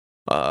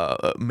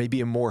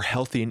maybe a more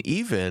healthy and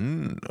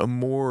even a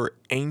more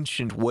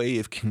ancient way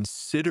of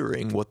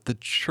considering what the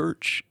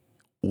church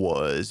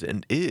was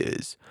and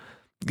is.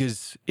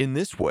 Because in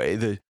this way,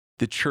 the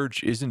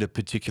church isn't a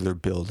particular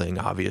building,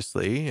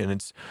 obviously, and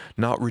it's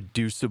not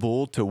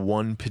reducible to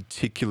one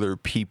particular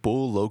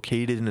people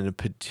located in a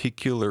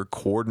particular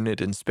coordinate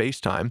in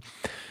space-time.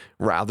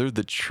 Rather,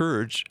 the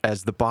church,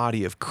 as the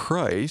body of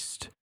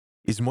Christ,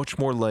 is much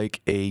more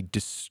like a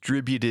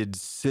distributed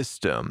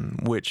system,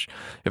 which,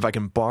 if I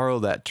can borrow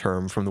that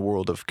term from the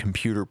world of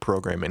computer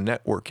programming and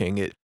networking,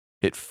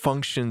 it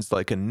functions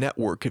like a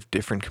network of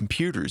different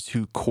computers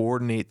who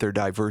coordinate their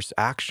diverse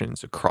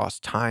actions across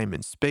time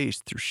and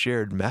space through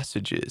shared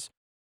messages.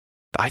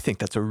 I think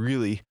that's a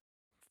really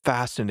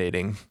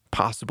fascinating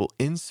possible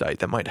insight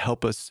that might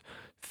help us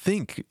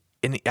think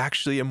in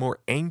actually a more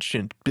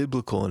ancient,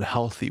 biblical, and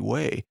healthy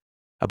way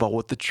about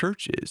what the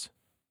church is.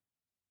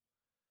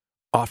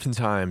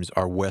 Oftentimes,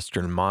 our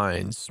Western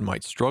minds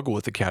might struggle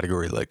with a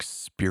category like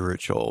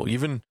spiritual.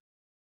 Even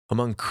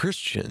among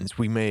Christians,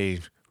 we may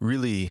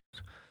really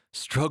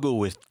struggle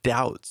with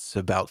doubts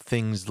about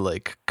things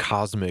like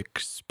cosmic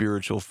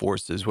spiritual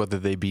forces, whether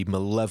they be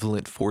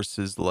malevolent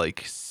forces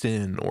like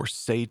sin or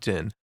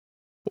Satan,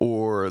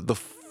 or the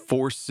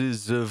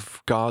forces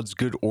of God's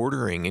good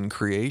ordering in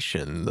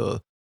creation,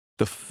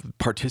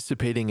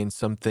 participating in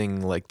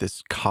something like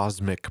this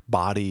cosmic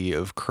body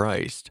of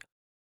Christ.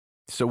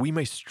 So we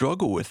may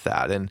struggle with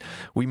that, and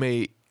we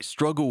may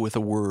struggle with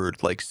a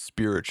word like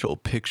spiritual,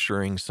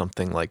 picturing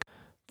something like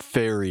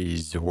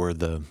fairies or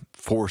the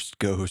Force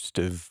ghost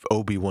of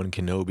Obi-Wan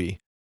Kenobi.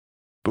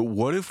 But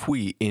what if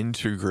we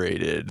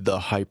integrated the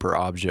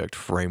hyperobject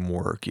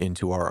framework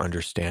into our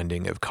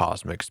understanding of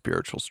cosmic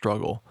spiritual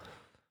struggle?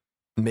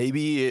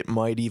 Maybe it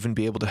might even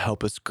be able to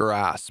help us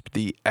grasp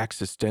the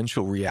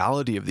existential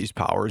reality of these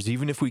powers,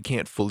 even if we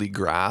can't fully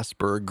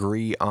grasp or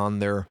agree on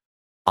their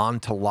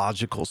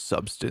ontological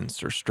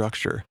substance or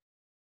structure.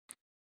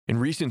 In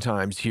recent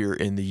times here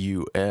in the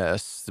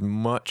U.S.,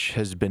 much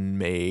has been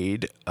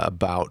made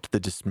about the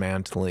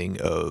dismantling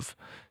of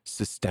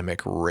systemic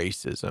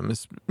racism,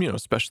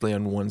 especially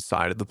on one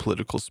side of the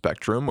political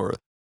spectrum, or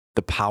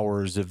the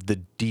powers of the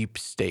deep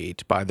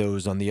state by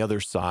those on the other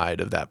side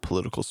of that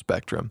political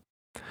spectrum.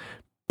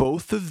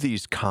 Both of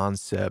these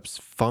concepts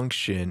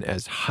function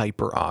as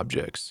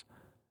hyperobjects.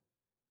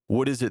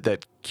 What is it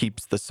that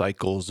keeps the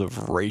cycles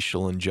of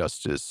racial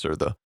injustice or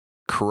the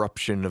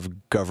corruption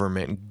of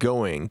government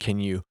going? Can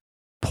you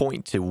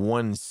point to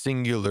one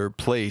singular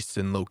place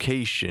and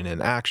location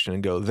and action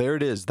and go, there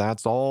it is,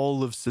 that's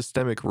all of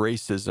systemic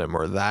racism,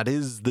 or that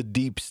is the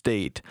deep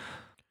state?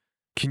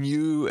 Can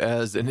you,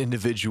 as an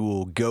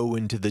individual, go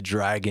into the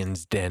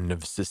dragon's den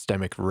of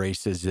systemic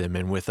racism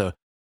and with a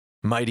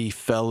mighty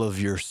fell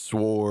of your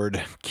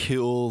sword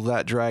kill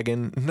that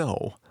dragon?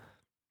 No.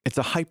 It's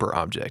a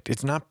hyperobject.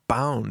 It's not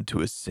bound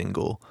to a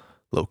single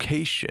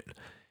location.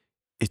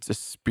 It's a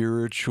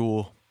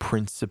spiritual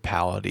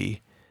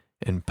principality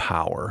and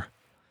power.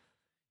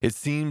 It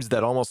seems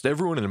that almost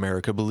everyone in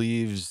America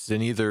believes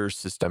in either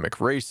systemic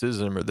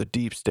racism or the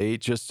deep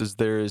state, just as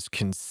there is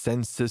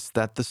consensus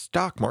that the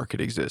stock market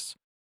exists.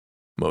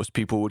 Most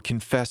people would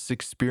confess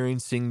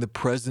experiencing the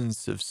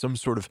presence of some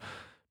sort of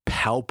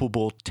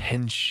palpable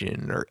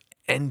tension or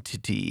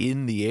entity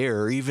in the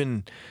air,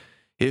 even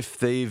if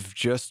they've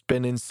just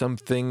been in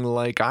something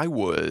like I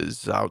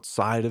was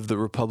outside of the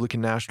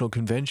Republican National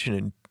Convention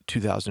in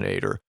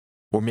 2008, or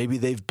maybe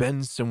they've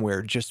been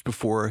somewhere just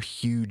before a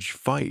huge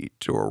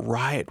fight or a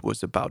riot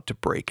was about to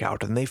break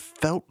out and they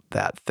felt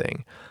that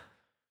thing.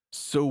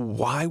 So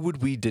why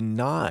would we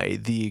deny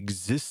the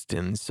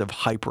existence of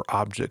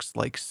hyperobjects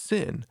like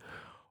sin,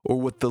 or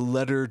what the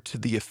letter to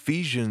the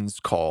Ephesians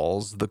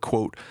calls the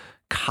quote,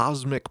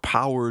 cosmic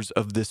powers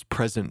of this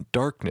present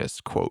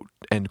darkness, quote,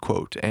 end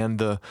quote, and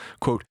the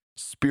quote,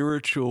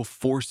 spiritual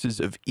forces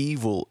of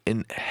evil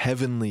in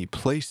heavenly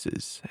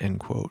places, end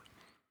quote.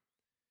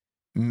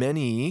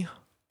 Many,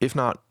 if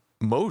not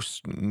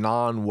most,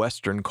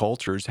 non-Western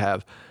cultures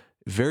have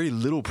very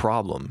little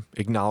problem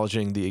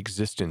acknowledging the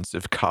existence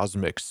of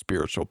cosmic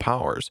spiritual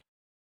powers.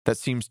 That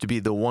seems to be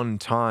the one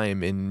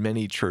time in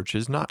many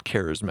churches, not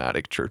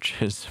charismatic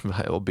churches,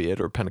 albeit,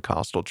 or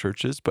Pentecostal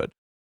churches, but,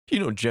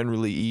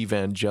 generally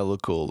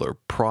evangelical or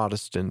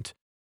Protestant,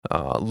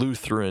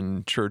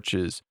 Lutheran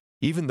churches,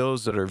 even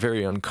those that are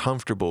very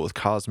uncomfortable with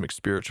cosmic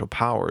spiritual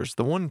powers,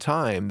 the one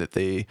time that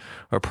they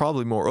are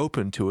probably more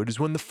open to it is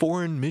when the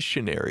foreign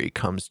missionary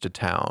comes to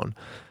town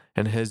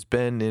and has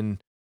been in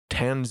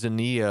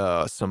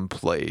Tanzania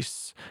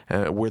someplace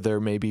where there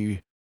may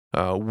be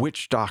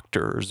witch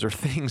doctors or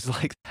things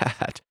like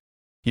that,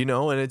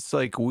 and it's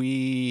like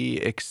we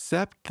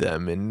accept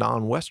them in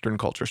non-Western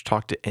cultures.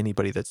 Talk to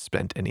anybody that's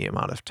spent any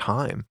amount of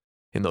time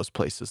in those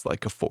places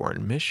like a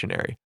foreign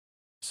missionary.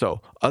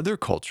 So other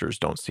cultures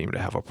don't seem to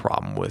have a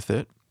problem with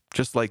it,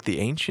 just like the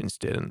ancients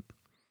didn't.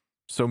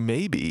 So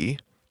maybe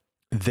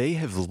they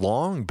have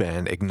long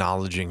been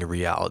acknowledging a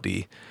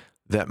reality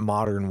that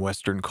modern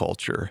Western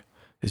culture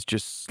is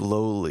just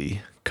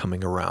slowly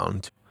coming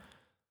around.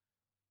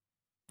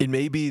 It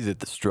may be that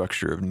the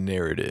structure of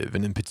narrative,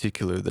 and in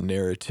particular the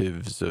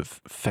narratives of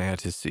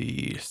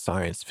fantasy,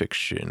 science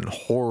fiction,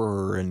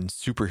 horror, and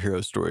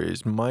superhero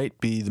stories, might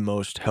be the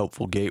most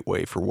helpful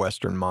gateway for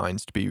Western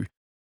minds to be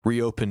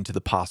reopened to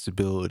the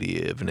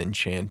possibility of an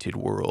enchanted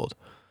world.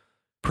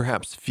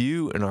 Perhaps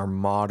few in our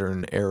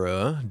modern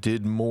era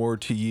did more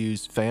to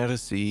use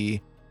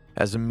fantasy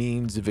as a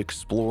means of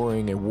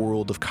exploring a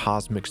world of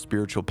cosmic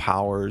spiritual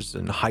powers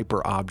and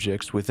hyper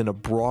objects within a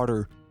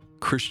broader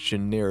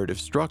Christian narrative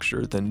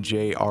structure than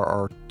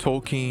J.R.R.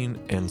 Tolkien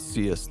and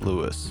C.S.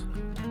 Lewis.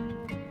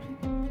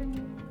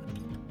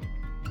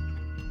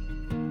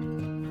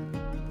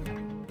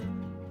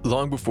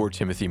 Long before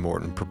Timothy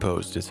Morton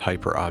proposed his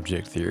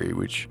hyper-object theory,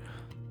 which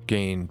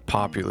gained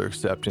popular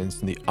acceptance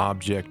in the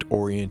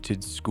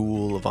object-oriented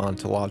school of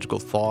ontological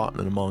thought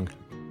and among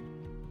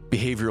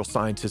behavioral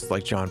scientists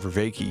like John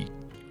Vervaeke,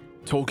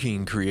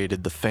 Tolkien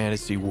created the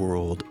fantasy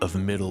world of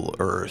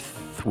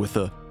Middle-earth with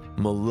a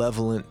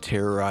malevolent,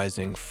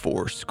 terrorizing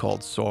force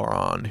called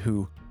Sauron,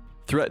 who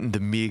threatened the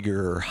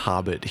meager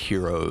hobbit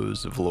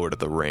heroes of Lord of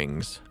the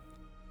Rings.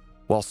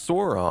 While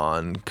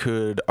Sauron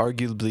could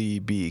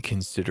arguably be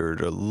considered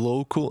a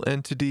local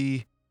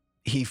entity,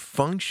 he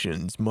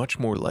functions much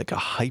more like a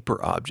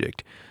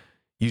hyper-object,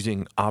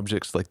 using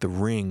objects like the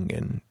ring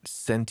and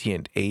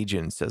sentient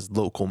agents as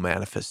local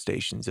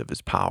manifestations of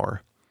his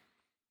power.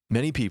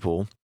 Many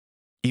people,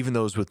 even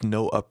those with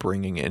no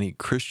upbringing in any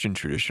Christian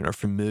tradition, are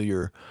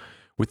familiar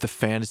with the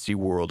fantasy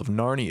world of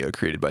Narnia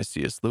created by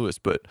C.S. Lewis,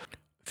 but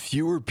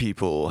fewer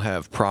people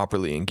have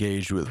properly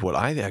engaged with what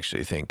I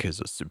actually think is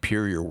a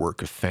superior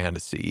work of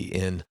fantasy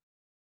in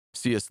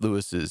C.S.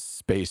 Lewis's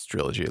Space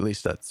Trilogy. At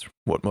least that's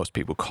what most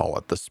people call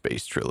it, the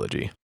Space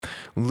Trilogy.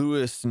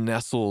 Lewis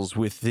nestles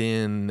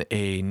within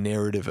a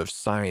narrative of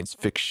science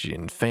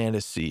fiction,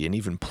 fantasy, and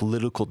even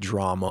political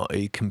drama,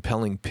 a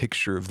compelling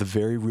picture of the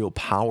very real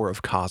power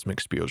of cosmic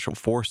spiritual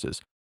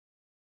forces.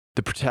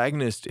 The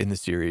protagonist in the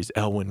series,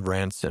 Elwyn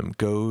Ransom,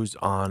 goes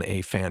on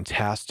a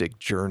fantastic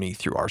journey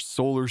through our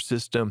solar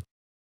system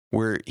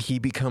where he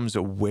becomes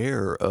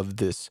aware of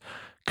this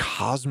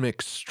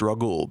cosmic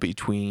struggle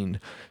between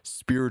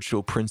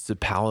spiritual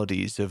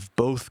principalities of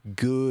both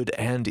good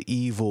and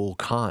evil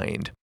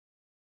kind.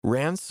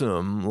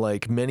 Ransom,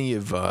 like many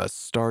of us,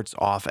 starts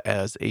off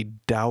as a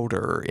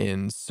doubter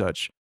in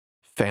such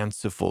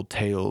fanciful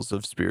tales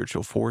of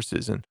spiritual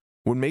forces, and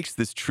what makes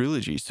this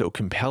trilogy so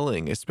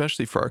compelling,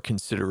 especially for our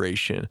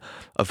consideration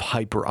of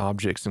hyper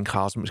objects and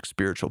cosmic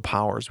spiritual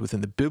powers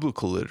within the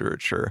biblical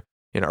literature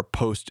in our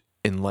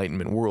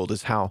post-Enlightenment world,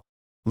 is how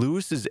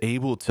Lewis is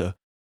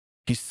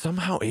he's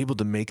somehow able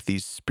to make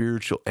these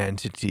spiritual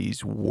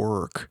entities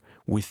work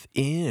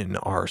within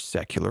our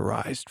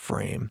secularized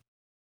frame.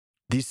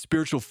 These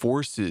spiritual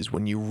forces,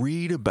 when you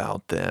read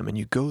about them and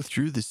you go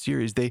through the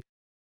series, they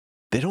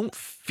don't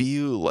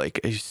feel like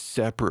a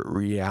separate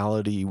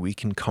reality we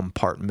can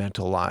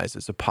compartmentalize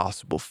as a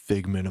possible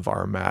figment of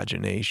our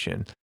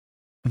imagination.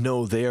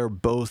 No, they are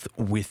both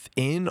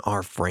within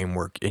our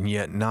framework and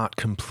yet not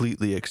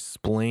completely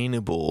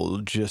explainable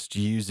just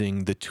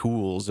using the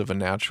tools of a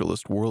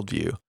naturalist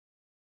worldview.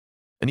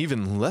 An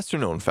even lesser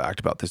known fact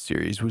about this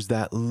series was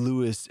that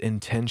Lewis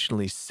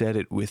intentionally set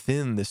it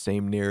within the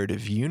same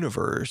narrative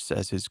universe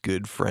as his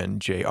good friend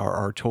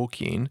J.R.R.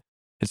 Tolkien.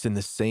 It's in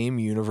the same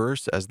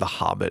universe as The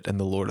Hobbit and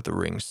the Lord of the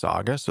Rings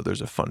saga, so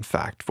there's a fun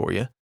fact for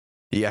you.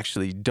 You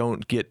actually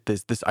don't get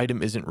this. This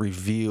item isn't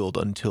revealed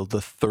until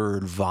the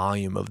third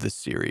volume of the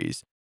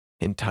series,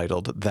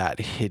 entitled That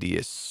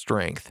Hideous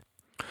Strength.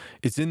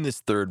 It's in this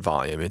third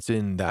volume, it's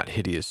in That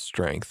Hideous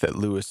Strength, that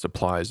Lewis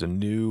applies a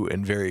new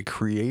and very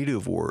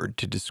creative word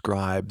to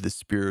describe the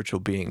spiritual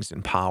beings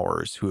and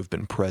powers who have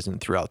been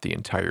present throughout the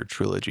entire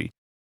trilogy.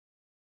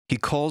 He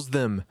calls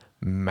them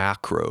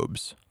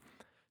macrobes.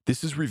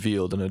 This is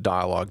revealed in a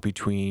dialogue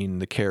between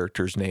the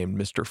characters named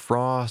Mr.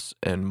 Frost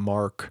and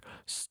Mark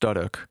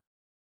Studdock.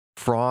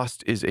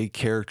 Frost is a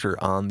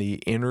character on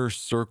the inner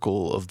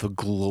circle of the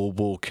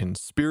global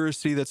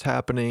conspiracy that's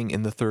happening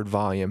in the third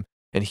volume,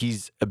 and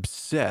he's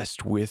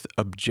obsessed with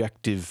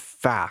objective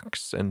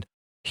facts, and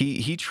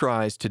he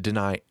tries to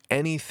deny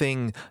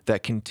anything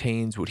that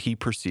contains what he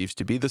perceives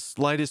to be the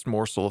slightest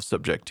morsel of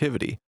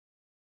subjectivity.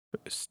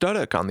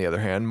 Studdock, on the other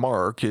hand,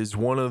 Mark, is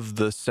one of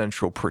the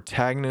central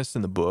protagonists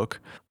in the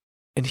book,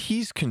 and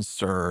he's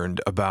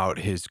concerned about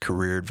his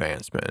career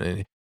advancement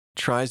and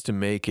tries to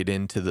make it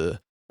into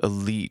the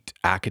elite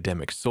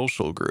academic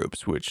social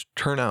groups, which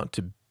turn out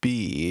to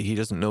be, he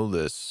doesn't know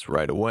this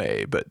right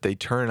away, but they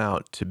turn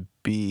out to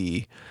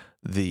be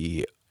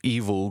the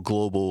evil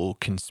global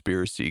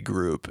conspiracy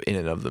group in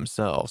and of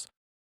themselves.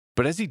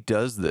 But as he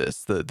does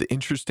this, the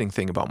interesting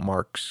thing about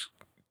Mark's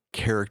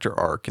character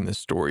arc in this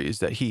story is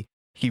that he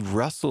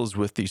wrestles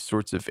with these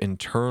sorts of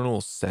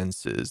internal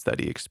senses that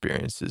he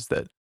experiences,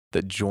 that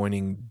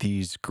joining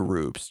these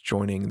groups,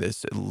 joining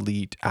this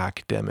elite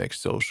academic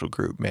social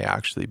group may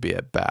actually be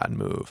a bad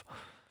move.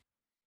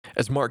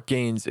 As Mark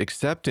gains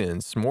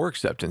more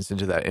acceptance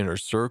into that inner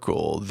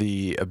circle,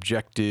 the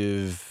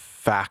objective,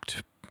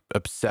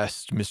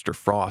 fact-obsessed Mr.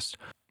 Frost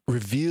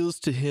reveals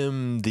to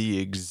him the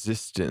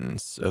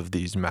existence of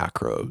these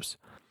macrobes.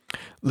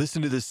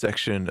 Listen to this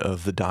section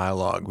of the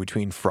dialogue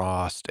between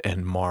Frost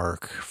and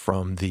Mark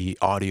from the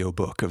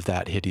audiobook of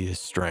That Hideous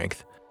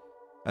Strength.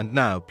 And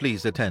now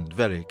please attend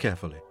very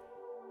carefully.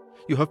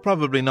 You have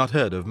probably not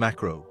heard of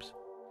macrobes.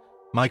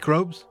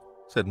 Microbes?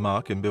 Said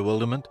Mark in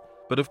bewilderment.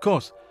 But of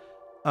course,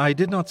 I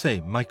did not say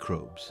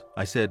microbes.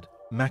 I said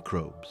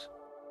macrobes.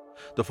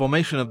 The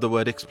formation of the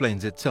word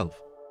explains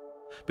itself.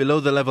 Below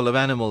the level of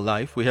animal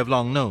life, we have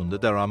long known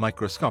that there are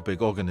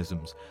microscopic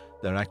organisms.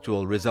 Their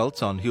actual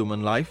results on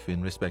human life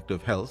in respect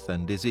of health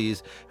and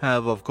disease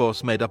have, of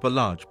course, made up a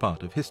large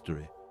part of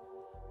history.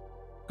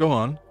 Go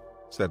on,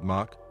 said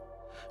Mark.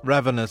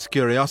 Ravenous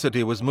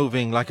curiosity was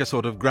moving like a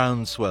sort of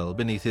groundswell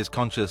beneath his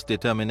conscious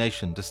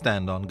determination to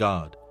stand on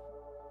guard.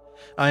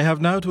 I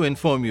have now to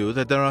inform you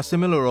that there are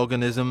similar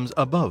organisms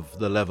above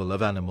the level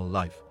of animal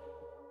life.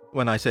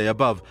 When I say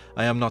above,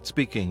 I am not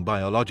speaking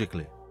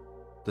biologically.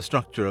 The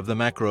structure of the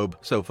macrobe,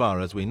 so far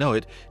as we know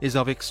it, is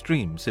of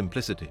extreme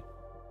simplicity.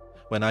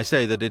 When I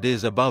say that it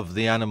is above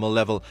the animal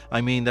level,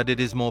 I mean that it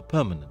is more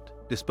permanent,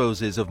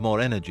 disposes of more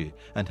energy,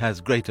 and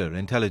has greater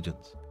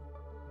intelligence.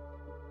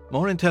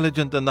 More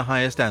intelligent than the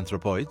highest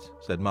anthropoids,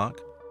 said Mark.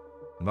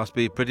 It must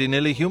be pretty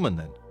nearly human,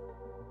 then.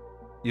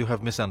 You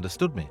have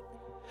misunderstood me.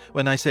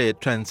 When I say it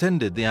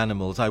transcended the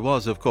animals, I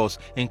was, of course,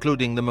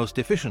 including the most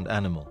efficient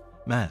animal,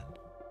 man.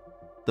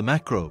 The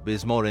macrobe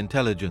is more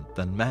intelligent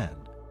than man.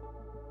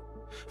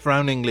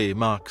 Frowningly,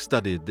 Mark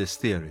studied this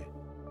theory.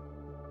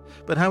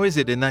 But how is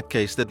it in that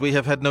case that we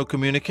have had no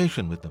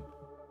communication with them?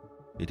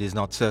 It is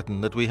not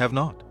certain that we have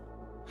not.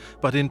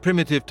 But in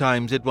primitive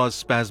times it was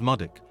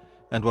spasmodic,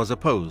 and was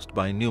opposed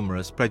by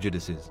numerous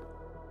prejudices.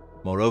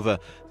 Moreover,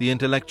 the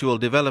intellectual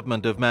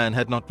development of man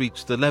had not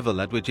reached the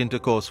level at which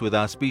intercourse with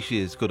our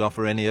species could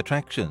offer any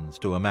attractions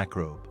to a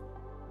macrobe.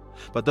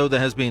 But though there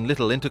has been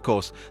little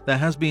intercourse, there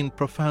has been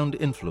profound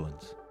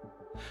influence.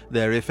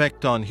 Their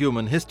effect on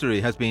human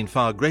history has been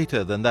far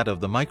greater than that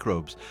of the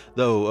microbes,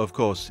 though, of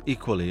course,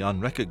 equally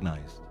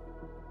unrecognized.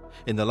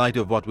 In the light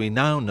of what we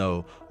now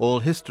know, all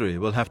history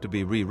will have to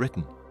be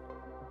rewritten.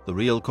 The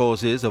real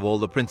causes of all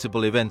the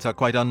principal events are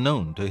quite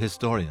unknown to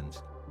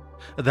historians.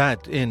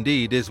 That,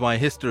 indeed, is why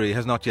history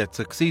has not yet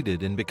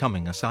succeeded in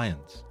becoming a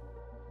science.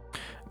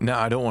 Now,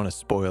 I don't want to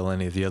spoil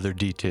any of the other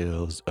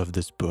details of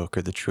this book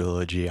or the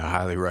trilogy. I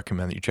highly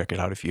recommend that you check it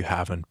out if you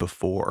haven't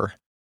before.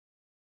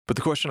 But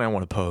the question I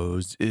want to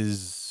pose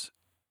is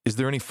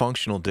there any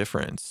functional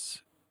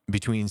difference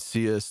between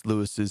C.S.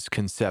 Lewis's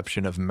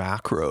conception of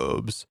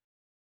macrobes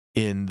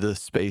in the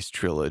space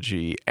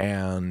trilogy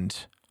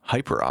and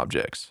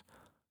hyperobjects?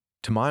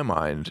 To my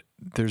mind,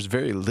 there's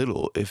very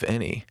little, if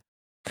any.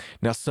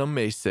 Now, some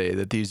may say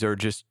that these are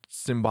just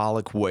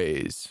symbolic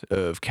ways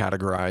of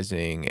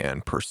categorizing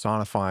and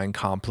personifying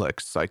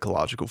complex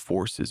psychological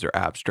forces or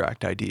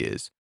abstract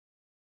ideas.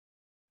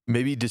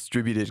 Maybe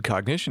distributed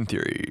cognition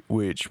theory,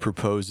 which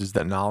proposes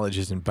that knowledge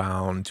isn't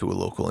bound to a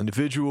local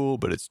individual,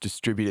 but it's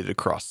distributed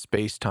across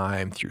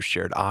space-time through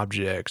shared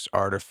objects,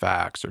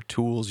 artifacts, or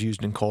tools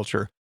used in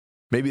culture.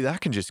 Maybe that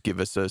can just give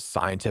us a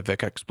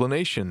scientific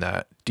explanation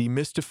that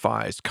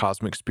demystifies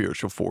cosmic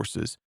spiritual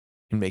forces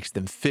and makes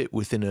them fit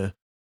within a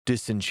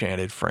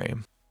disenchanted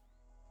frame.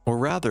 Or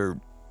rather,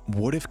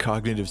 what if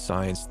cognitive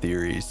science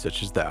theories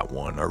such as that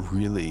one are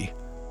really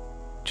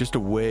just a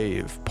way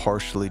of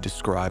partially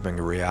describing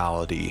a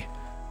reality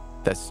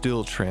that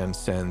still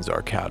transcends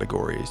our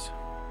categories?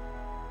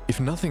 If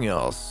nothing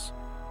else,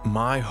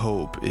 my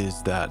hope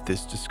is that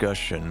this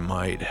discussion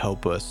might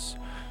help us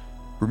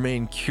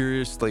remain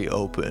curiously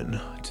open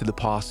to the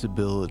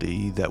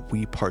possibility that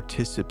we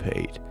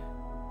participate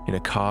in a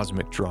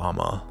cosmic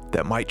drama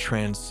that might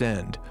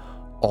transcend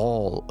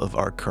all of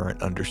our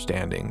current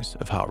understandings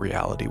of how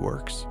reality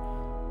works.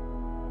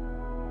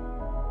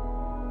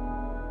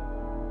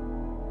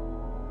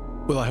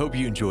 Well, I hope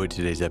you enjoyed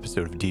today's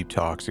episode of Deep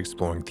Talks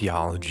exploring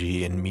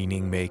theology and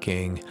meaning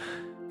making.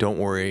 Don't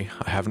worry,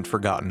 I haven't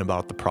forgotten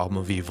about the Problem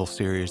of Evil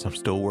series. I'm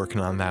still working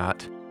on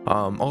that.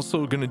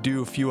 Also going to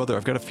do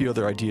I've got a few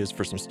other ideas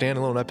for some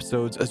standalone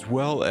episodes, as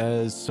well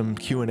as some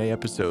Q&A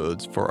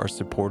episodes for our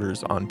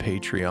supporters on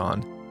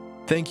Patreon.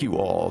 Thank you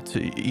all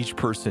to each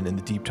person in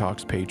the Deep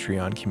Talks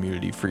Patreon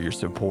community for your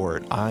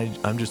support.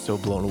 I'm just so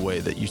blown away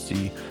that you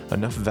see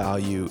enough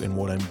value in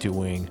what I'm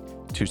doing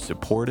to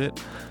support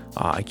it.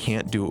 I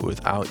can't do it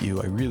without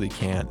you. I really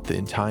can't. The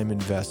time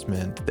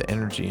investment, the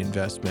energy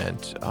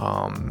investment,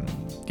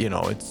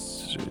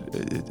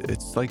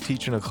 it's like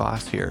teaching a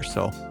class here.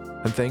 So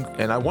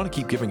and I want to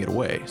keep giving it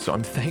away. So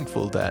I'm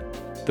thankful that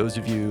those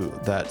of you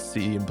that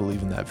see and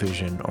believe in that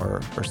vision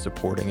are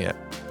supporting it.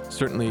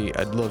 Certainly,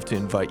 I'd love to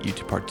invite you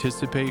to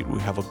participate. We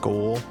have a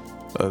goal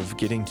of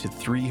getting to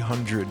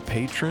 300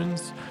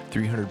 patrons.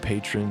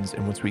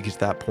 And once we get to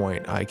that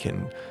point, I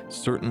can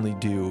certainly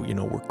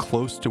we're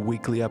close to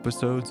weekly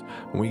episodes.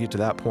 When we get to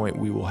that point,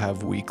 we will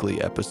have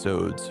weekly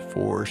episodes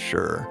for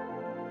sure.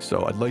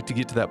 So I'd like to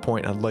get to that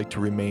point. I'd like to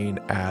remain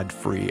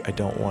ad-free. I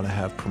don't want to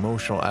have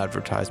promotional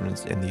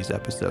advertisements in these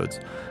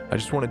episodes. I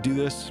just want to do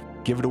this,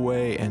 give it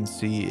away, and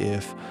see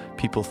if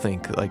people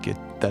think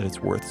that it's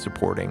worth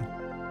supporting.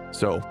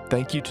 So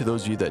thank you to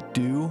those of you that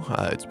do.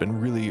 It's been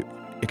really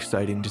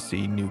exciting to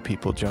see new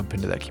people jump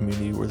into that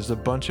community where there's a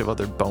bunch of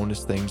other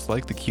bonus things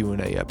like the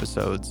Q&A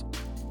episodes,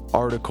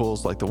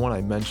 articles like the one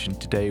I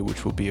mentioned today,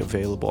 which will be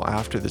available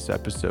after this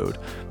episode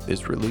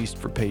is released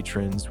for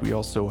patrons. We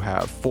also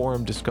have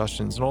forum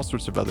discussions and all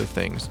sorts of other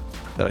things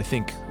that I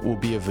think will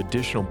be of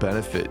additional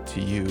benefit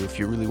to you if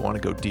you really want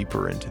to go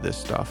deeper into this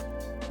stuff.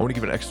 I want to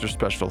give an extra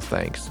special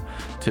thanks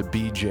to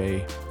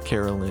BJ,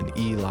 Carolyn,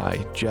 Eli,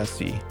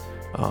 Jesse,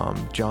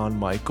 John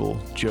Michael,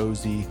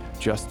 Josie,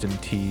 Justin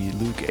T,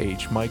 Luke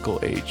H, Michael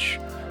H,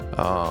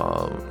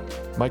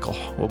 Michael,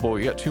 oh boy,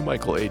 we got two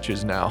Michael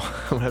H's now.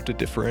 I'm gonna have to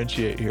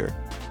differentiate here.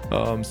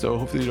 So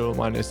hopefully you don't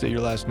mind I say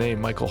your last name,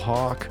 Michael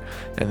Hawk,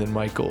 and then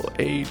Michael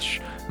H,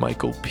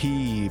 Michael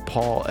P,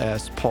 Paul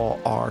S, Paul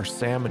R,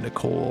 Sam and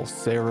Nicole,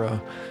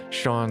 Sarah,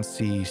 Sean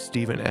C,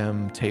 Stephen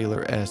M,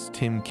 Taylor S,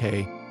 Tim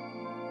K.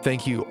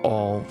 Thank you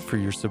all for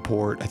your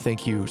support. I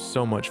thank you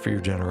so much for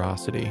your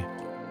generosity.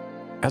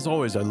 As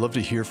always, I'd love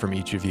to hear from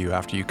each of you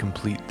after you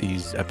complete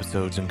these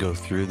episodes and go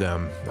through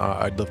them.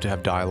 I'd love to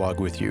have dialogue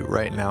with you.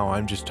 Right now,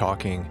 I'm just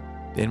talking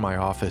in my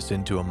office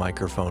into a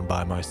microphone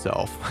by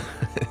myself.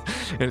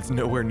 And it's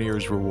nowhere near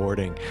as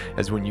rewarding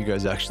as when you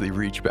guys actually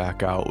reach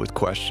back out with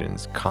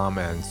questions,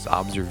 comments,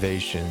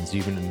 observations,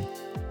 even,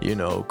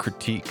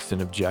 critiques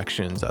and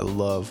objections. I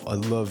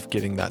love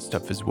getting that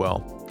stuff as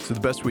well. So the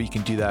best way you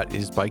can do that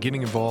is by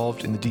getting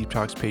involved in the Deep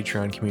Talks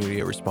Patreon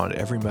community. I respond to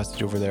every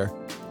message over there.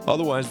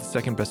 Otherwise, the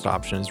second best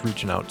option is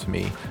reaching out to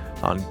me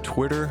on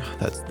Twitter.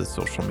 That's the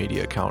social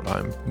media account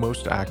I'm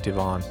most active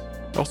on.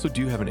 I also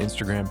do have an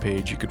Instagram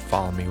page. You could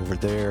follow me over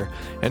there,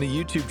 and a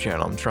YouTube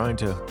channel. I'm trying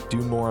to do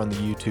more on the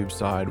YouTube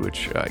side,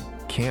 which I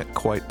can't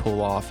quite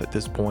pull off at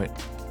this point.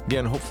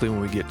 Again, hopefully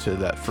when we get to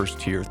that first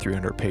tier,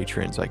 300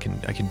 patrons, I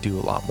can do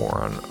a lot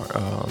more on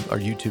our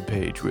YouTube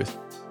page with,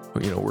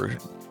 we're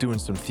doing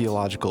some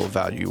theological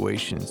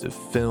evaluations of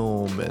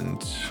film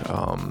and,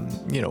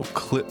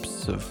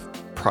 clips of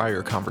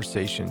prior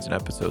conversations and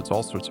episodes,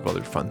 all sorts of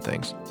other fun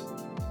things.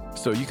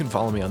 So you can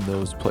follow me on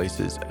those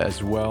places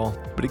as well.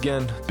 But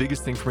again,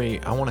 biggest thing for me,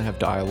 I want to have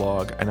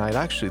dialogue, and I'd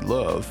actually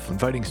love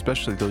inviting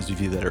especially those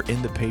of you that are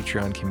in the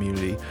Patreon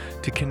community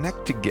to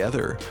connect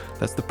together.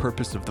 That's the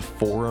purpose of the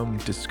forum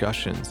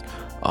discussions,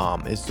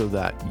 is so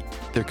that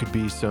there could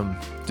be some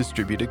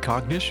distributed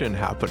cognition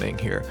happening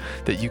here,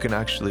 that you can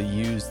actually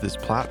use this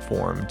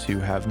platform to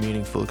have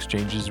meaningful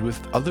exchanges with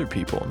other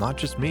people, not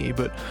just me,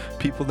 but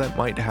people that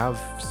might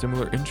have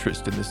similar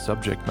interest in this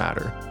subject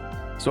matter.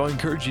 So I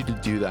encourage you to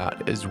do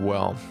that as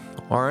well.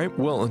 All right,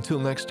 well, until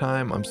next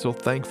time, I'm so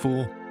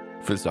thankful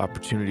for this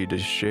opportunity to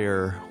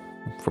share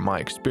from my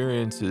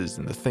experiences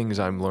and the things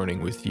I'm learning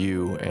with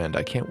you, and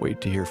I can't wait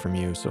to hear from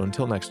you. So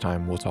until next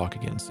time, we'll talk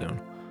again soon.